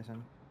divider,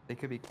 Mason. They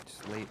could be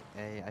just late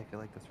A. I feel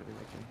like that's really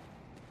likely.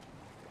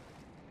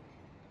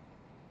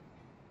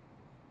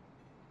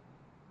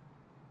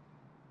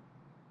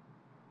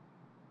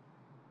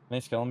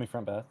 Nate's killing me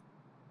front bath.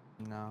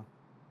 No,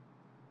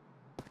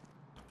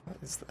 What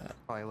is that?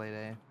 probably late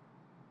A.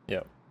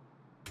 Yep.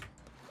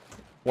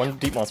 One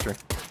deep monster.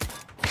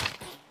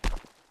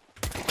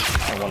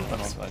 Oh, one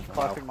that's fine.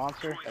 Classic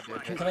monster. That dude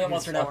I'm hit. coming up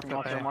monster now. Classic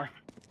monster A. more.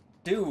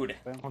 Dude!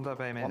 One's up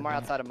A, man. One more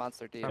outside of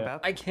monster D. Front You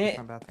bath? I can't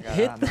Front bath. got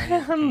hit Ah, no, I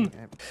need- them! okay.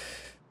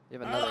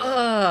 have another.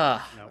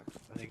 Ah! No,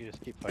 I think you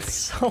just keep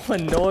It's fighting. so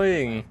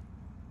annoying.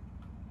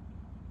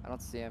 I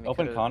don't see him. He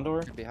Open could've-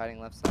 condor. Could be hiding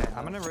left side.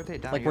 I'm gonna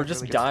rotate down. Like, You we're have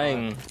just really good spot.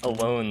 dying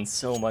alone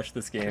so much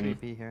this Could be game.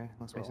 B here.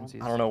 Let's Mason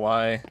sees. I don't know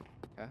why.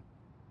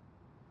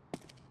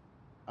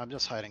 I'm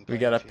just hiding. We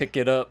back gotta if you- pick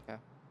it up. Yeah.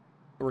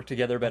 Work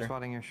together I'm better.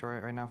 spotting your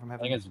short right now from I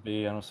heaven. think it's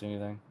B, I don't see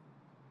anything.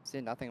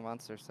 See nothing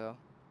monster, so.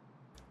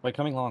 Wait,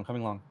 coming long,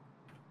 coming long.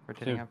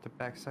 Rotating two. up to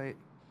back sight.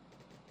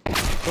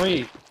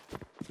 3!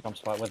 Jump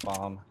spot with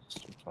bomb.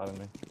 Just spotted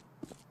me.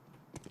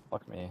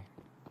 Fuck me.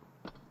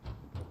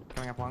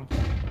 Coming up long.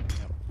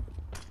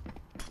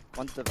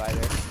 One's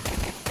divider.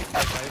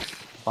 Sight.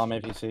 Bomb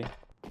APC.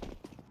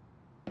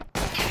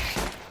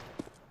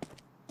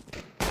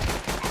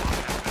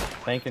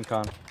 Bank and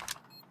con.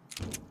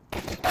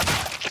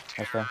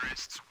 Okay.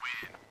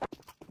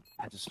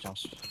 I just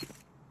jumped.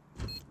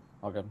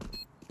 All good.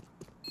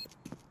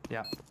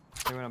 Yeah.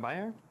 Do you wanna buy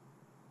her?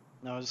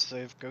 No, just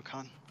save. Go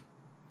con.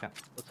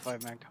 Let's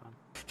 5-man con.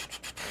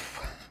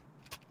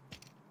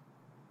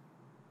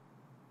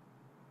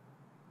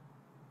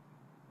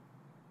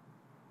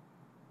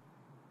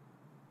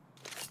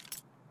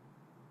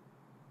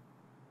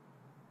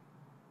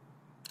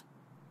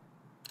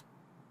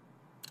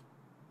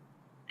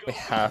 We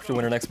have to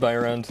win our next buy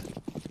round.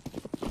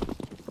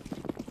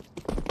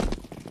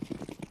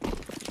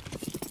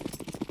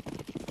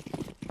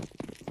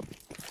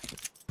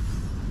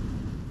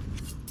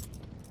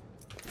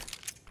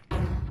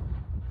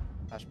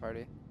 Flash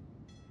party.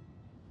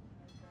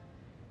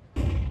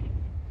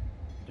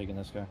 Taking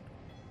this guy.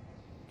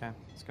 Okay,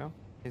 let's go.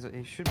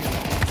 He should be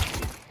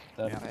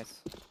Dead. Yeah. Nice.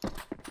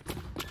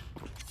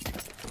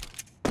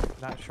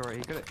 not short.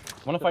 He could.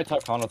 I'm gonna fight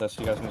top con with this,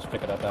 you guys can just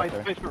pick it up Fight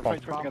after. short Bomb,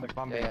 together.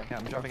 bomb Yeah, B. yeah. Yeah,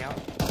 I'm jumping out.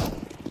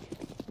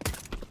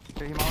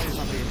 Okay, he mollies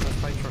on B. Let's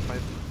fight short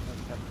fight.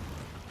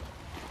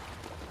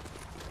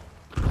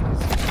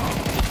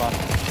 Spawn.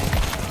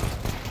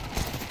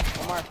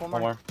 One more.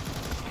 One more.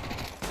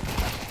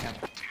 Yeah.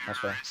 Nice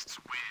try.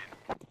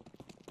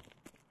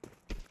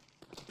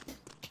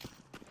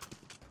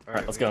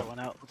 Alright, let's we got go. one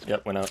out. Let's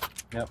Yep, went out.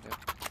 Yep.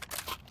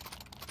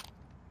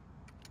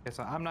 Okay,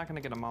 so I'm not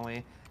gonna get a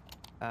molly.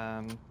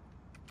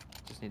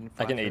 Just needing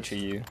I can flashes. HE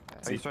you.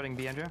 Are you starting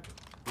B, Andrew?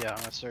 Yeah, I'm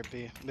gonna start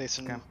B.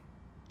 Mason, Okay.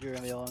 you're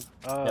gonna be alone.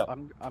 Yep.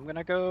 I'm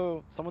gonna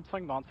go. Someone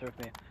swing monster with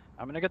me.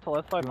 I'm gonna get to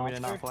left side You want me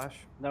to monster. not flash?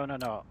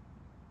 No.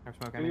 Or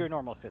smoke Do any? your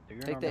normal shit. Do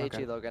your Take the normal.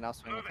 HE, Logan. I'll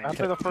swing with him.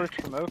 After the first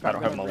smoke, I I'm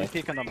don't have gonna molly.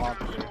 re-peek in the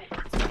monster. On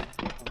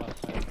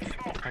left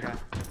side. Okay.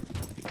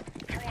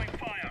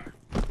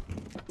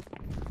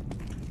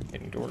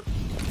 Hitting door.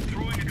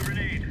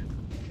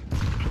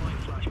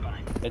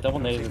 They double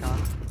naded.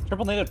 Con.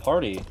 Triple naded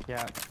party.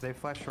 Yeah, they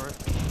flash short.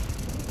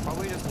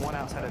 Probably just one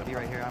outside of B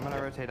right here. I'm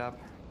gonna rotate up.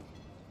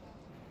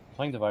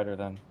 Playing divider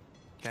then.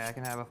 Okay, I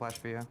can have a flash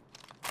for you.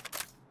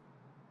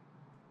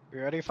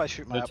 You ready if I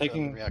shoot my They're up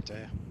taking- react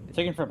A?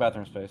 Taking for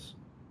bathroom space.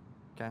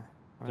 Okay. I'm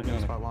They're gonna do a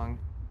doing it. spot long.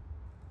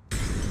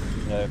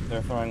 Yeah,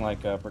 they're throwing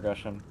like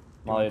progression. You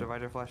want Molly.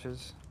 divider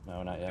flashes.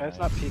 No, not yet. Guy's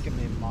not not peeking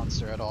me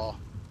monster at all.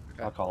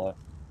 yet. I'll call it.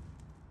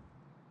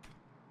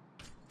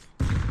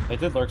 They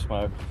did lurk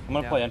smoke. I'm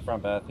gonna Yeah. play in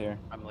front bath here.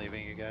 I'm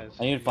leaving you guys.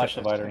 I need to flash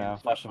guys divider are now.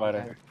 staying. Flash divider.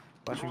 Okay.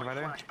 Flashing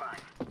divider.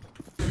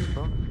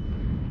 Cool.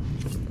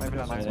 Maybe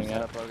not Anything nice. yet?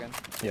 Set up, Logan.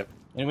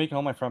 Anybody can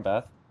hold my front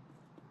bath?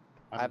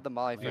 I have the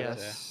molly for this.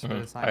 Yes, but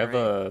it's not I have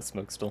great. a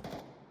smoke still.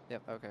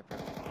 Yep. Okay.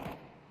 Perfect.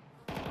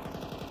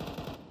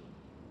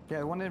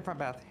 Yeah, one in front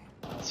bath.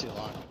 Let's see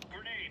long.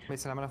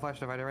 Mason, I'm gonna flash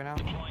divider right now.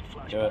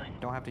 Do it.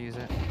 Don't have to use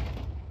it.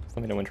 Just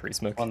let me know when to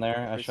resmoke. One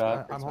there, I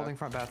shot. I'm holding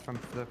front bath from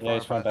the Yeah,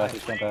 he's far front bath,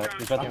 he's front bath.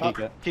 He's about to peek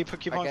it.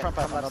 Keep on front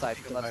back. From left side.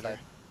 From left side.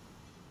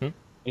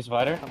 He's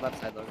divider. From left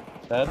side, Logan.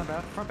 Dead. Front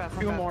bath, front bath,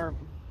 front Two bath. more.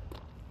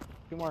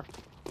 2 more.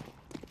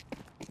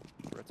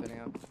 Rotating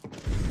up.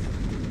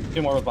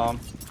 2 more with bomb.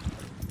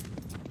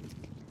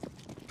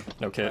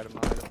 No kit. Right,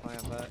 I'm to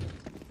plant that.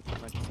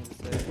 Might just need to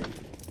stay.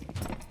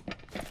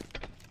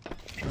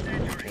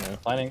 Yeah.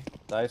 Planning.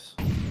 Dice.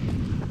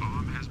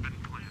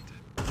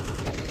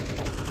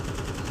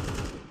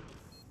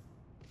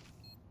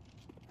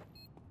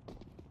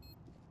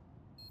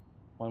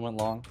 One went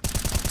long.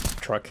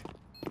 Truck.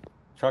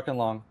 Truck and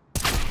long.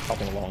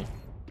 Hopping along.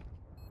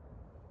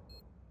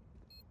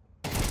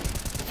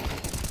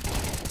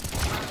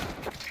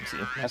 See.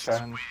 Nice Nice try.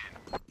 one.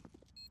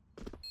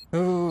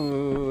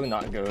 Ooh,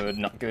 not good,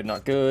 not good,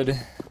 not good.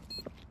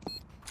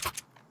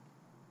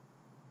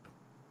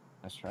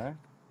 Nice try.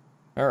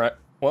 Alright,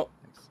 well,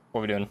 what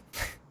are we doing?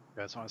 You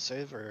guys want to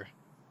save or?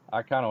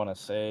 I kind of want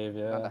to save,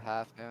 Down to yeah.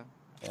 half, yeah.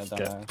 Yeah, don't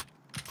Okay. know.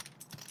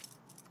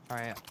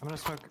 Alright, I'm gonna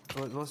smoke.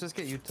 Let's just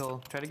get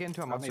util. Try to get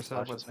into a How many monster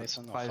setup flashes, with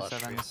Mason? I'll 5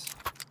 flash for you. 7s.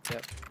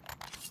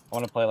 I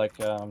want to play like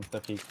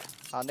the peak.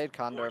 I'll need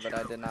Condor, but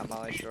I did not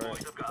molly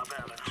short.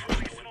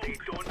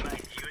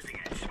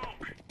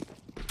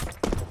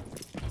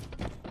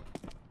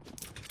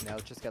 Yeah,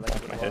 let's just get like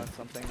a little wall or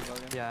something,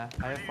 Logan. Yeah,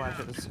 I have flash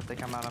at this. If they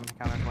come out, I'm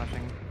counter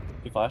flashing.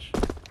 You flash?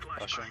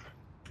 Flashing.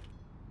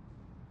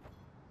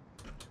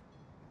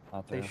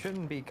 Not They there.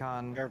 shouldn't be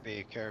con. Care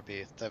B, care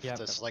B. Yeah,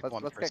 There's like let's-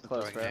 one let's get person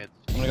close, throwing bro. nades.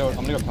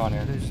 I'm gonna go con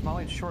here. They're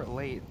mollied short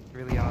late.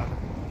 Really odd.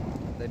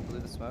 They blew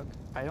the smoke.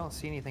 I don't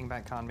see anything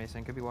back con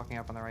Mason. Could be walking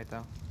up on the right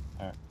though.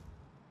 Alright.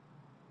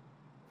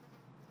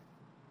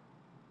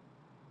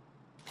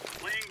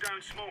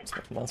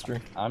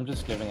 Monster. I'm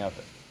just giving up.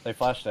 They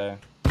flashed A.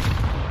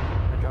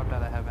 I dropped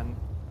out of heaven.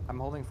 I'm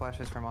holding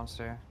flashes for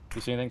monster.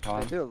 You see anything They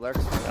con? do a lurk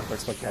Yeah, smoke.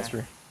 looks like Okay.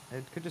 monster.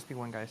 It could just be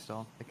one guy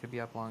still. It could be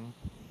up long.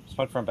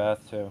 Smoke from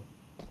bath too.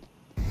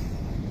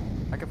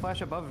 I could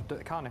flash above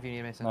con if you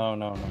need Mason. No,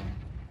 no, no.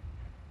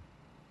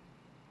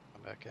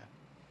 I'm back in.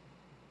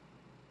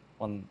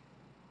 One,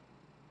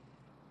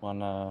 con.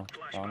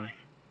 Can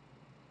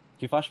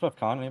you flash above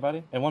con,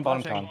 anybody? And one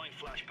bottom Flashing.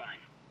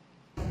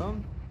 con.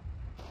 Boom.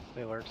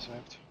 They lurk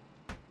smoked.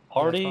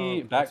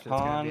 Party, back It's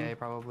gonna con. be A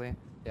probably.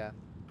 Yeah.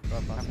 Go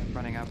up on I'm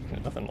running up. Yeah,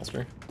 nothing,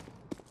 monster.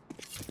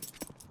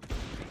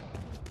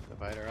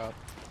 Divider up.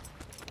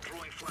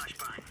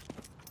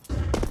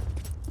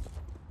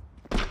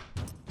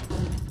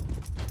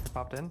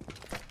 Popped in.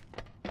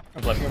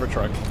 I'm flashing over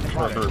truck.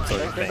 Or, sorry,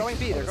 They're tank. going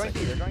B, they're going B,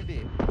 they're going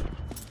B.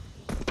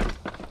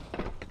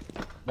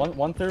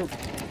 One through.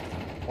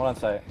 One on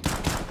site.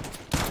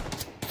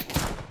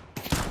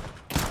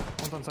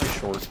 One's on site.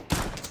 Short.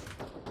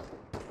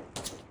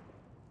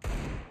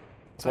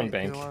 It's one Site,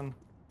 bank. he's alone.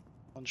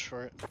 One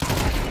short.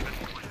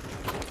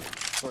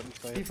 Short and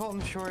plate. Default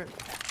and short.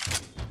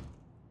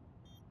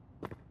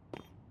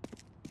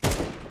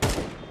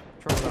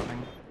 Short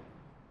stopping.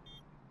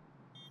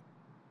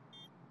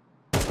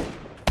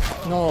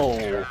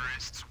 No!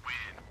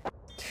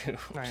 Dude,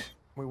 Alright,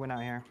 we went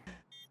out here.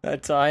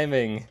 that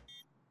timing.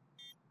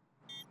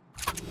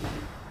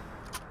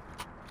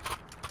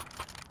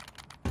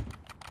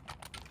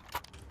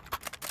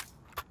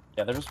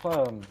 Yeah, they're just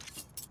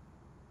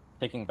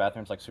taking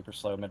bathrooms like super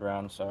slow mid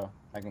round, so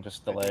I can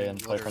just delay and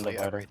play from the Literally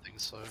divider. everything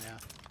slow, yeah.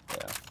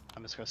 Yeah.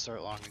 I'm just gonna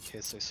start long in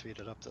case they speed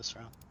it up this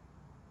round.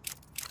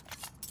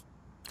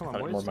 Come on,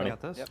 Got boys. more We money.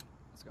 got this. Yep.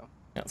 Let's go.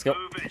 Yeah, let's go.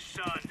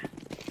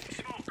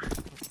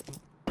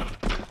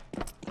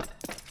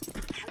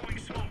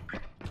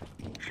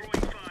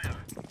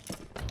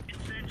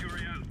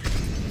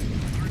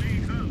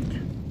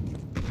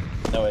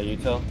 No way,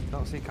 util.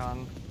 Don't see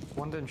con.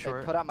 One in They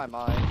short. put out my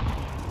mind.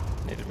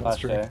 Needed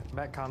Flash monster. A.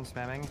 Back con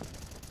spamming.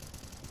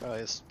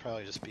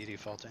 Probably just B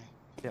defaulting.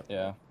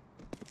 Yeah.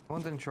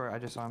 One's in short. I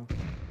just saw him.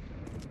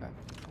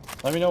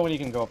 Let me know when you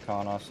can go up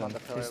con, On Austin. the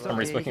pillar He's left. I'm still, he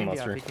respecting can be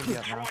up, monster. he can be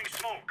up now.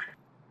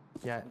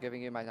 Yeah, I'm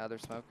giving you my other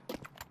smoke.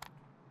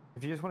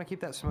 if you just want to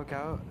keep that smoke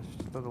out,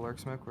 just throw the lurk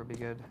smoke, we'll be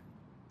good.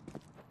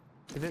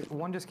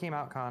 One just came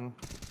out, con.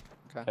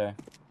 Okay.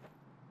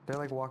 They're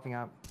like walking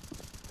up.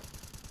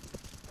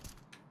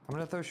 I'm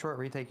gonna throw short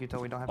retake you till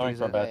we don't have to Throwing use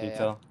for it. back Yeah,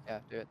 detail. Yeah,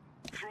 do it.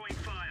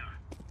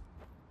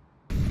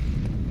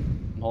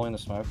 I'm holding the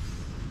smoke.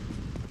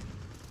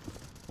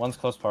 One's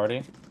close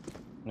party.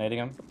 Nading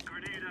him.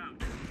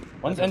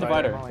 One's in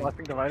divider. Molly.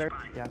 Flashing divider.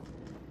 Yeah.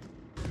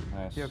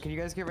 Nice. Yo, can you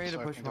guys get ready to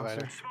push Smoking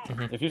divider.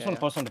 monster? If you just want Yeah.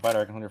 to post on divider,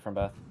 I can hold you from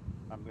Beth.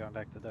 I'm going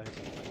back to dice.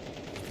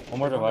 One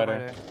more One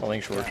divider.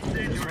 Holding short. Yeah.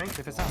 Is it smoked?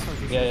 If it's not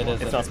smoked, you Yeah, can it walk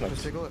is. It's not through. smoked.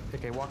 Just jiggle it.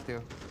 Okay, walk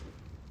through.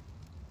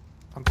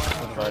 I'm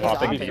flashing Right, short. I'll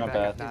Back take you up, from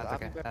back up. Beth. Nah,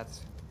 it's okay.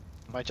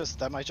 That's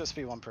That might just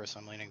be one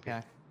person leaning B.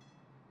 yeah.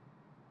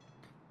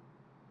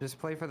 Just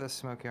play for the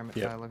smoke here,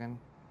 Yep. Logan.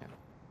 Yeah.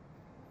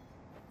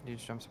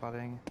 Huge jump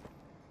spotting.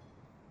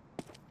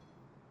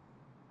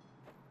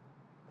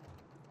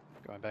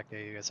 Going back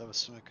A, you guys have a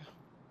smoke.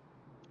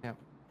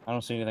 I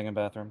don't see anything in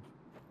bathroom.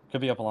 Could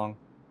be up along.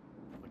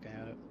 Looking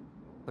at it.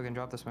 Logan,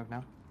 drop the smoke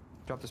now.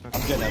 Drop the smoke.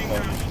 I'm getting up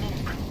there.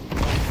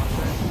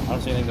 I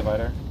don't see anything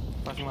divider.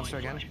 Flashing monster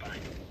again.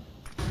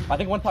 I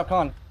think one top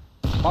con.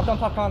 Bomb down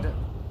top con.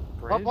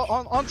 Bridge.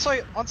 On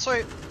site, on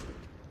site.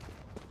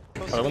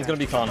 close. Oh, that one's gonna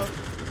be con.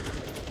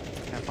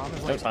 Yeah, bomb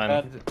is No like...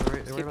 time. They're Keep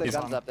worried the about guns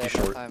bomb. up there He's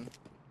for short. time.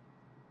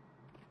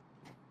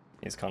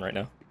 He's con right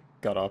now.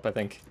 Got up, I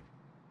think.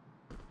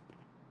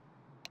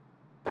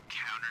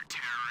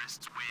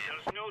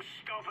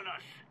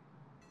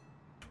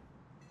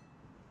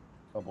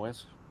 Oh,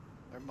 boys.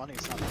 Their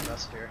money's not the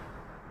best here.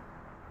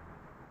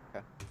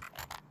 Yeah,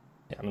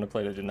 I'm gonna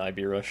play the deny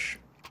B rush.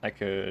 I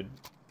could.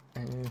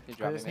 You I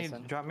drop me, just need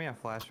Mason. drop me a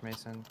flash,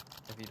 Mason,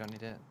 if you don't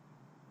need it.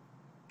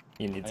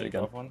 He needs I it need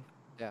again. both one.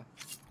 Yeah.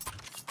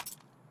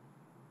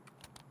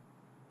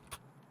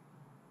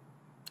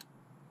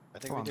 I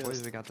think Come on, we do boys,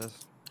 this. we got this.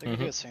 I think we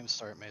do the same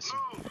start, Mason.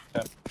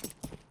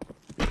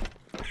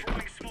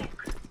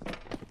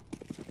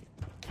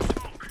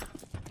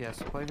 Yes,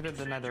 play the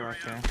deny the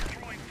rush here.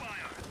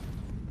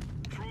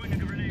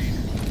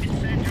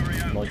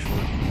 Molly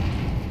short.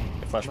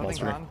 I flash Nothing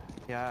monster. con.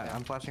 Yeah,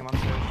 I'm flashing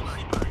monster.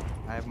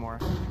 I have more.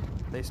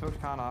 They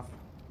smoked con off.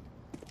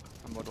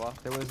 I'm wood wall.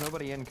 There was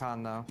nobody in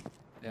con though.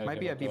 Yeah, Might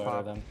be a give it B to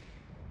pop. then.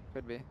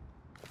 Could be.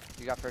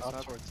 You got first Up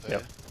smoke? towards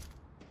Yep.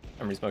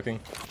 I'm resmoking.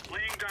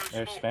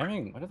 They're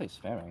spamming. What are they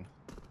spamming?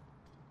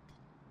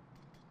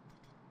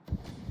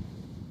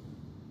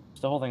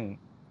 Still holding.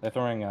 They're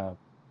throwing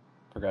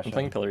progression. I'm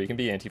playing pillar. You can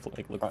be anti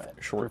like look Front,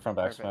 short. from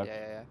back Perfect. smoke.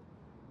 Yeah,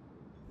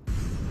 yeah,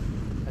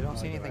 I don't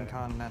see like anything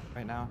divided. con net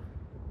right now.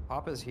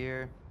 Pop is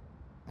here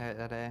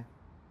at A.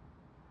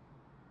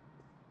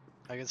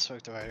 I can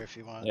smoke divider if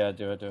you want. Yeah,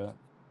 do it. And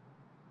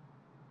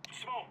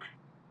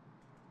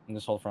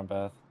just hold front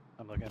path.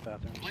 I'm looking at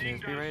bathrooms. Just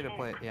be ready to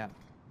play. Yeah.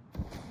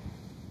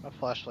 I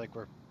flash like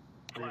we're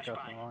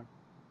progressing along.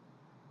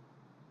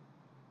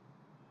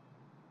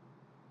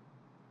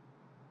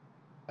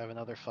 I have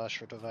another flash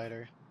for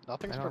divider.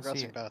 Nothing's I don't see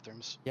progressing it.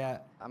 bathrooms. Yeah. yeah.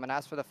 I'm gonna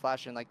ask for the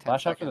flash in like 10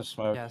 Flash after the seconds.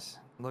 smoke. Yes.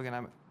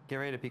 Logan, get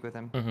ready to peek with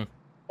him. Mm-hmm.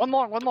 One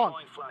long. I'm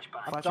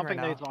Flashing dumping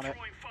right nades now. on it.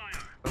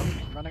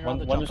 I'm running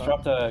around One the just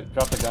jump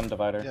drop the gun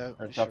divider. Yeah,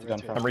 Or we drop should the gun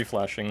rotate. front. I'm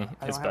reflashing.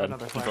 I It's don't have bad.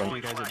 another I'm flash for throwing.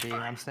 you guys at B.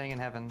 I'm staying in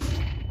heaven.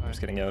 I'm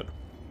just getting out.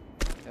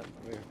 Yep.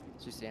 Did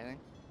you see anything?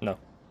 No.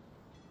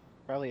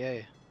 Probably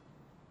A.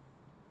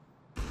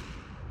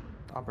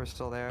 Opera's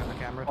still there.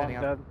 Okay, I'm Long's rotating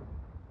up. dead.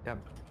 Yep.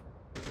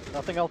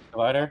 Nothing else.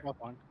 Divider. Up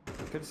long.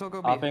 Could still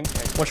go B. Hopping.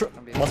 One short.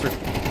 I'm B. Monster.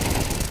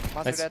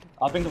 Monster Nice. dead.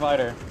 Hopping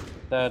divider.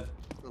 Dead.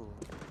 Ooh.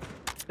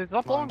 He's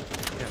up long.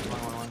 Yeah,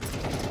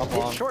 one. Up He's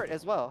long. short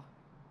as well.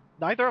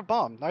 Neither a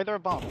bomb. Neither a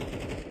bomb.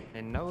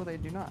 And no, they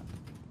do not.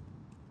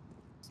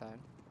 Sign.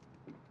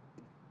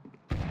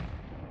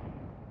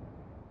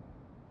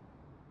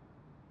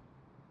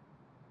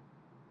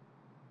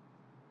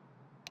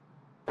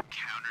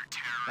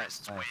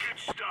 Nice. Nice.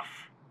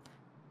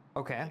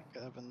 Okay.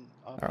 Kevin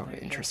up Oh, on A.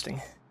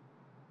 interesting.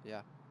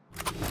 Yeah.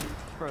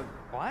 Bro,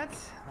 what?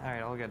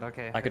 Alright, all good.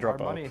 Okay. I could drop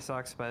Our up. money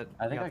sucks, but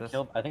I we think got I this.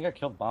 killed. I think I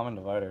killed bomb and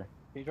divider.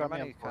 Can you drop me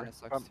money in four? kinda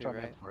sucks too, Drop me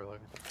in right? four,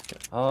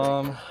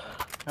 Logan.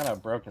 Kind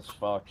of broke as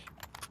fuck.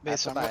 I have to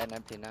Mason, buy I'm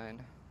an MP9.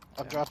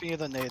 I'm dropping you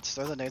the nades.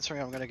 Throw the nades for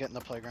me. I'm gonna get in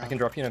the playground. I can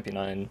drop you an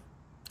MP9.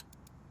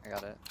 I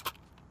got it.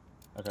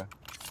 Okay.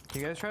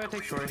 You guys try to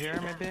take short here,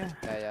 maybe?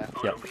 Yeah.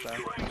 Yep. So,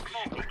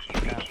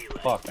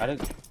 Fuck. I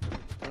didn't.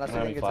 unless I don't have I think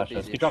any it's a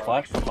flashes. BG. You drop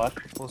flash. Drop flash.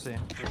 We'll see. You're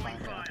fine,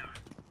 yeah.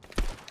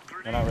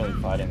 They're not really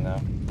fighting though.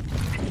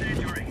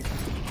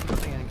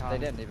 Nothing in con. They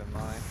didn't even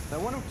mind.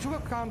 No, two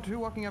up con, two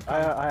walking up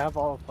con. I have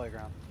all of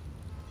playground.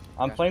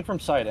 I'm Okay. playing from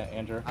side,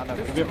 Andrew. I don't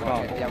know if We we have can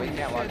walk con. in. Yeah, we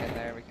can't walk in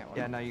there. We can't walk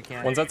Yeah, in. no, you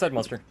can't. One's outside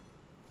monster.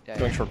 Yeah,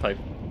 Going yeah. short pipe.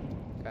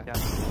 Yeah.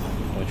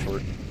 Only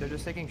short. They're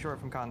just taking short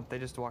from con. They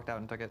just walked out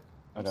and took it.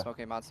 I'm Okay.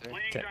 smoking monster.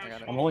 Okay. I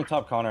got it. I'm holding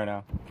top con right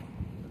now.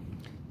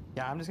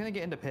 Yeah, I'm just gonna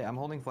get into pit. I'm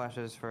holding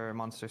flashes for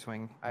monster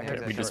swing. I Yeah, heard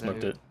Okay, exactly we just what I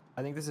smoked do. it.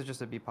 I think this is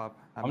just a B pop.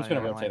 I'm not just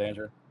gonna even rotate lie.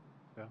 Andrew.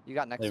 You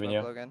got next Leaving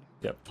smoke, you. Logan.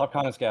 Top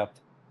con is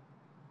gapped.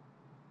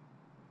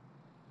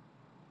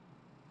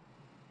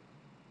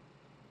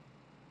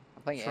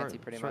 I'm playing Short, anti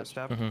pretty short much.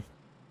 step. Mm-hmm.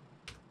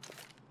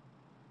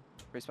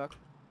 Free smoke.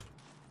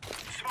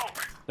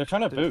 They're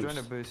trying to They're boost.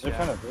 trying to boost, They're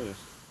yeah. trying to boost.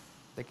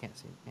 They can't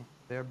see me.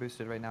 They are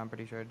boosted right now. I'm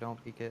pretty sure.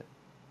 Don't peek it.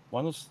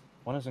 One is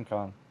in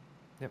con.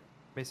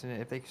 Basically,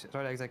 if they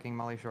start executing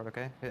Molly short,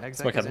 okay? Exec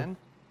Smoke is heaven. in.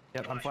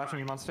 Yep, I'm flashing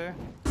you monster.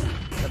 Yep, do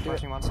it.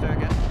 Flashing monster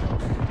again.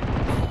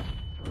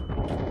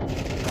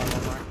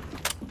 One more.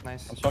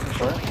 Nice. I'm smoking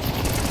short.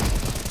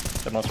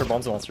 That monster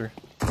bombs a monster.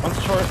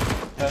 One's short.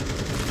 Dead.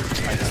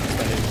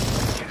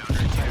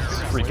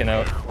 Freaking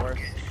out. Of course.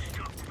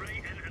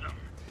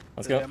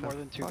 Let's Did they go. have more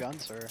than two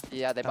guns, or?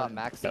 Yeah, they bought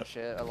max No. and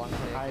shit along the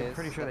I'm AKs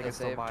pretty sure that they can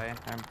still saved. buy.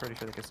 I'm pretty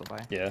sure they can still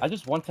buy. Yeah. I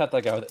just one tapped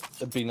that guy with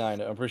a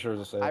B9. I'm pretty sure it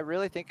was a save. I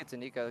really think it's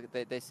an eco.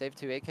 They saved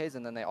 2 AKs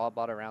and then they all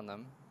bought around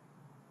them.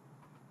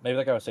 Maybe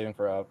that guy was saving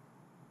for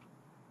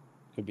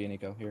could be an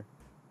eco here.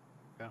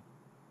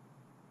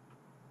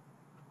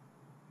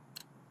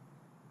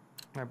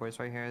 Alright, boys,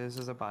 right here. This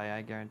is a buy,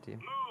 I guarantee.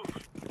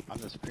 I'm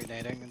just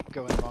pre-nading and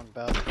going long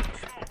bed.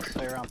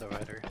 Stay around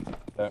divider.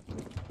 Okay.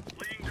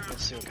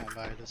 Let's see what kind of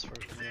buy this for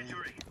me.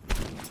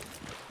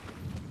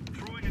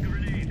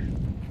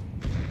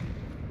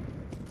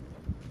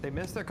 They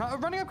missed their con. Oh,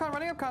 running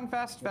up con,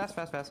 fast.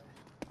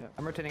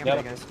 I'm rotating. Yep.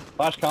 I'm guys.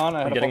 Flash con, I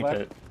I'm had a getting pullback.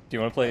 pit. Do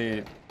you want to play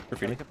We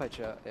graffiti? can play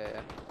chill. Yeah.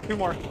 Two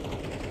more.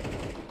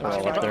 They're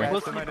all up there.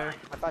 Listen. Divider.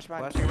 I flash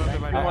behind. Flashing above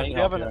divider. I They need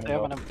have help an, here, they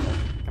have I an need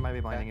M4. I might be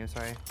blinding you.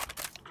 Sorry.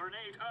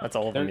 That's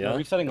all of They're them, yeah?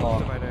 resetting long.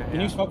 Divider. Can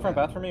you smoke from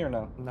bath for me or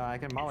no? No, I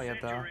can molly it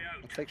though.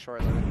 Let's take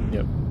short, Logan.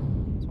 Yep.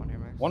 This one here,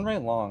 Max. One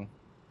right long.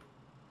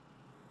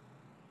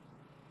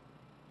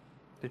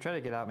 They try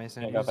to get out,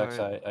 Mason. Yeah, I Use got back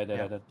our- side. I did.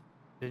 yeah.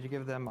 Did you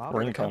give them up? We're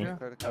or incoming.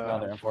 Contra? Clear the No,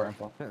 cover. they're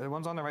info. The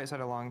one's on the right side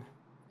along.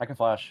 I can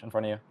flash in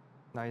front of you.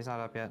 No, he's not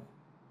up yet.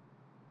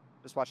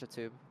 Just watch the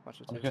tube. Watch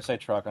the I'm tube. just gonna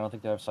say truck. I don't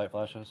think they have sight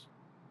flashes.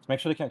 Just make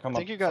sure they can't come I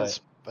think up you guys.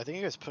 sight. I think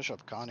you guys push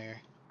up con here.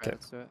 Right,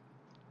 let's do it.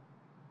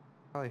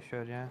 Probably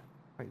should, yeah.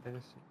 Wait,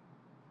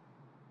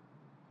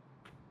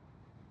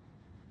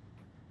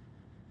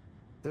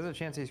 there's a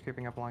chance he's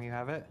creeping up along. You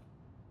have it?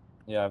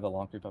 Yeah, I have the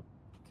long creep up.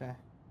 Okay.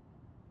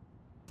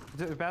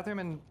 Bathroom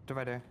and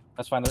divider.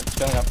 That's fine. They're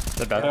scaling up.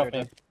 The Get off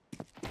bathroom.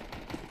 me.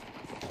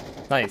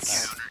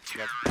 Nice.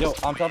 Yo,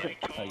 I'm jumping.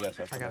 Oh, yes,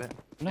 I got it.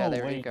 No Yeah,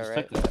 there way, you you go, can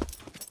right? stick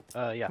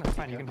that. Yeah. No, it's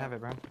fine. You can have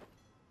it, bro.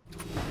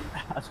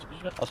 I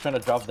was trying to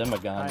drop them a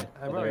gun. I,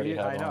 but they bro, already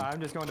had I know. one.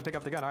 I'm just going to pick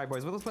up the gun. All right,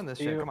 boys. Let's win this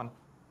shit. You- Come on.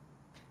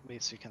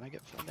 Wait, see, can I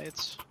get full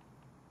nades?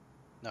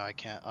 No, I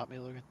can't. Op me,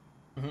 Logan.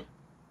 Mhm.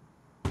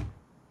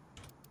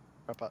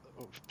 Oh,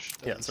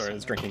 Yeah, sorry, I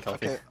was drinking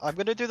coffee. Okay, I'm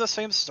gonna do the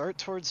same start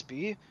towards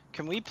B.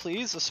 Can we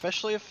please,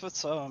 especially if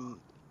it's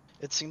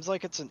it seems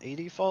like it's an A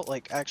default,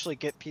 like actually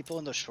get people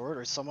in the short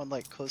or someone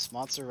like close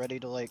monster ready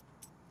to like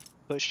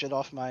push shit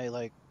off my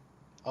like,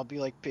 I'll be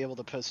like be able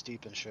to post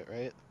deep and shit,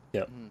 right?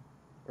 Mhm.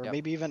 Or Yep.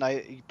 maybe even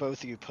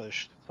both of you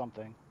push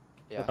something.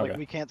 Yeah. Like Okay.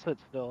 we can't sit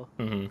still.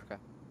 Mm-hmm.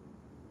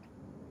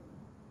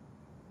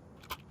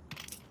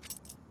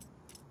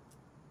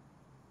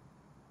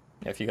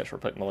 Yeah, if you got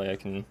short pipe melee, I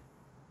can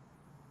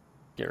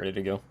get ready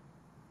to go.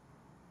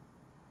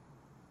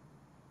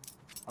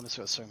 I'm just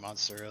gonna swing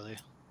monster early.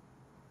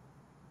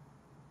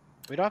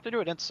 We don't have to do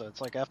it insta. It's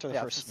like after the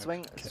Yeah, first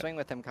smoke. swing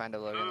with him kind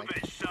of, Logan.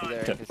 Like, be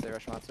there Okay. in case they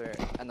rush monster,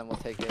 and then we'll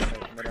take it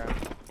mid round.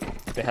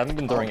 They haven't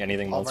been throwing I'll-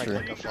 anything I'll monster.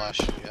 like a flash,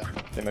 yeah.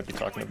 They might be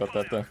talking about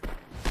that though.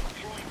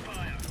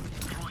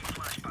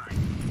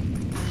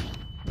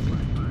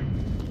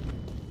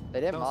 They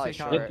didn't Don't molly see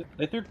con- short.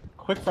 They threw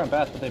quick front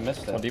bath, but they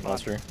missed One it. deep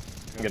monster.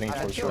 I'm getting I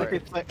towards feel short.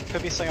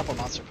 Could be setting up a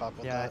monster pop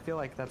with Yeah, I that. feel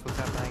like that's what's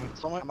happening.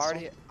 Someone, I'm in someone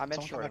short. come I'm back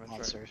in short.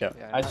 monster. Yeah.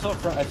 I still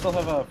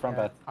have a front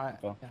Yeah, bath.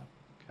 So. yeah.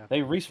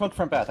 They re-smoked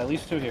front bath. At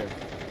least two here.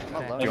 I'm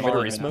Okay. alone. Do you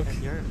want me to You're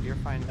resmoke? You're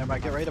fine. Never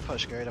mind, get ready to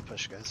push,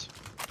 guys.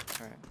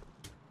 Alright.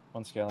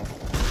 One scaling.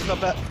 No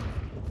bet.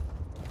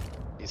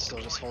 He's still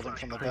just holding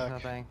from the There's back.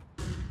 nothing.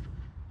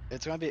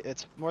 It's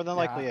more than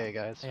Yeah, likely A,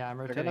 guys. Yeah, I'm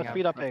They're rotating gonna up.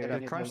 speed up A. Okay. we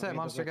need Crunch to- that we need to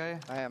monster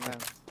wait. guy, I am. and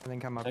then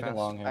come up Taking fast.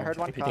 long here. I heard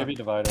one Maybe con. Heavy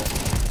divider.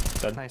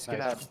 Dead. Nice, get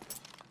Nice. out.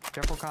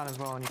 Careful con as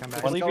well when you come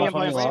back. One Leave flash, me in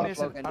one my long. long.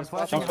 Mason, Logan, I'm just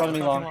flashing. Don't follow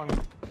me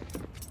long.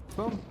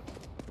 Boom.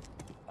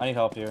 I need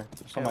help here. Okay,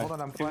 Somebody. hold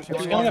on, I'm flashing.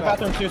 Two Scaling a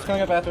bathroom too.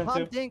 Scaling a bathroom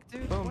Pump too. dink,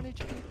 dude. Boom. 1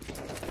 HP.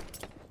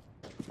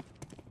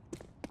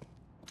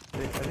 I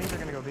think they're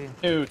gonna go B.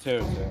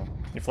 Two.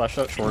 You flash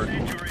out short. I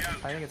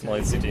think it's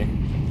Melee CT.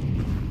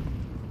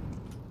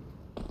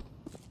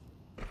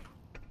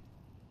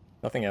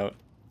 Nothing out.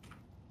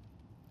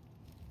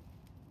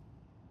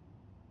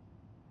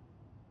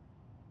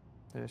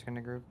 They're just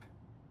gonna group.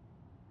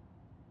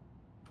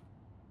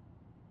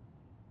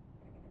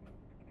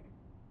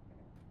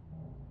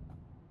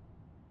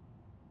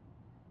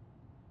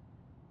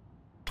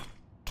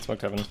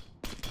 Smoked heaven.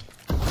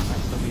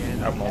 Still be in.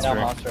 Out Out monster.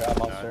 monster. Out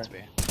No, monster. it's B.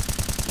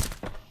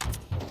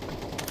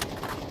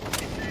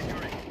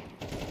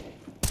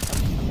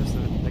 I missed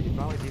it. Like,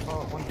 volley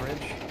default, one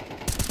bridge.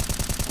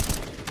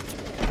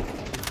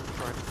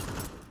 Short.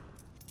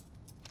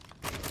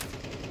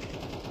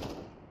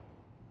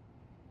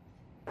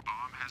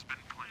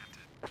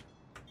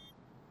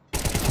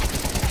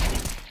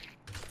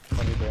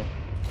 What do you do?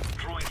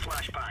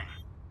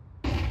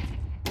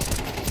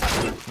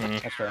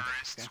 Mm. That's fair.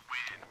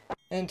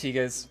 And T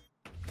guys.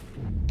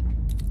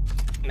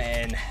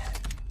 Man.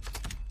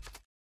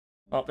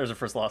 Oh, there's our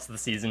first loss of the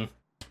season.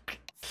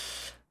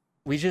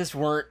 We just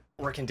weren't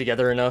working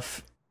together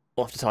enough.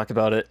 We'll have to talk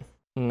about it.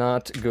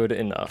 Not good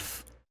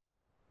enough.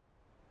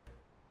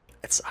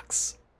 It sucks.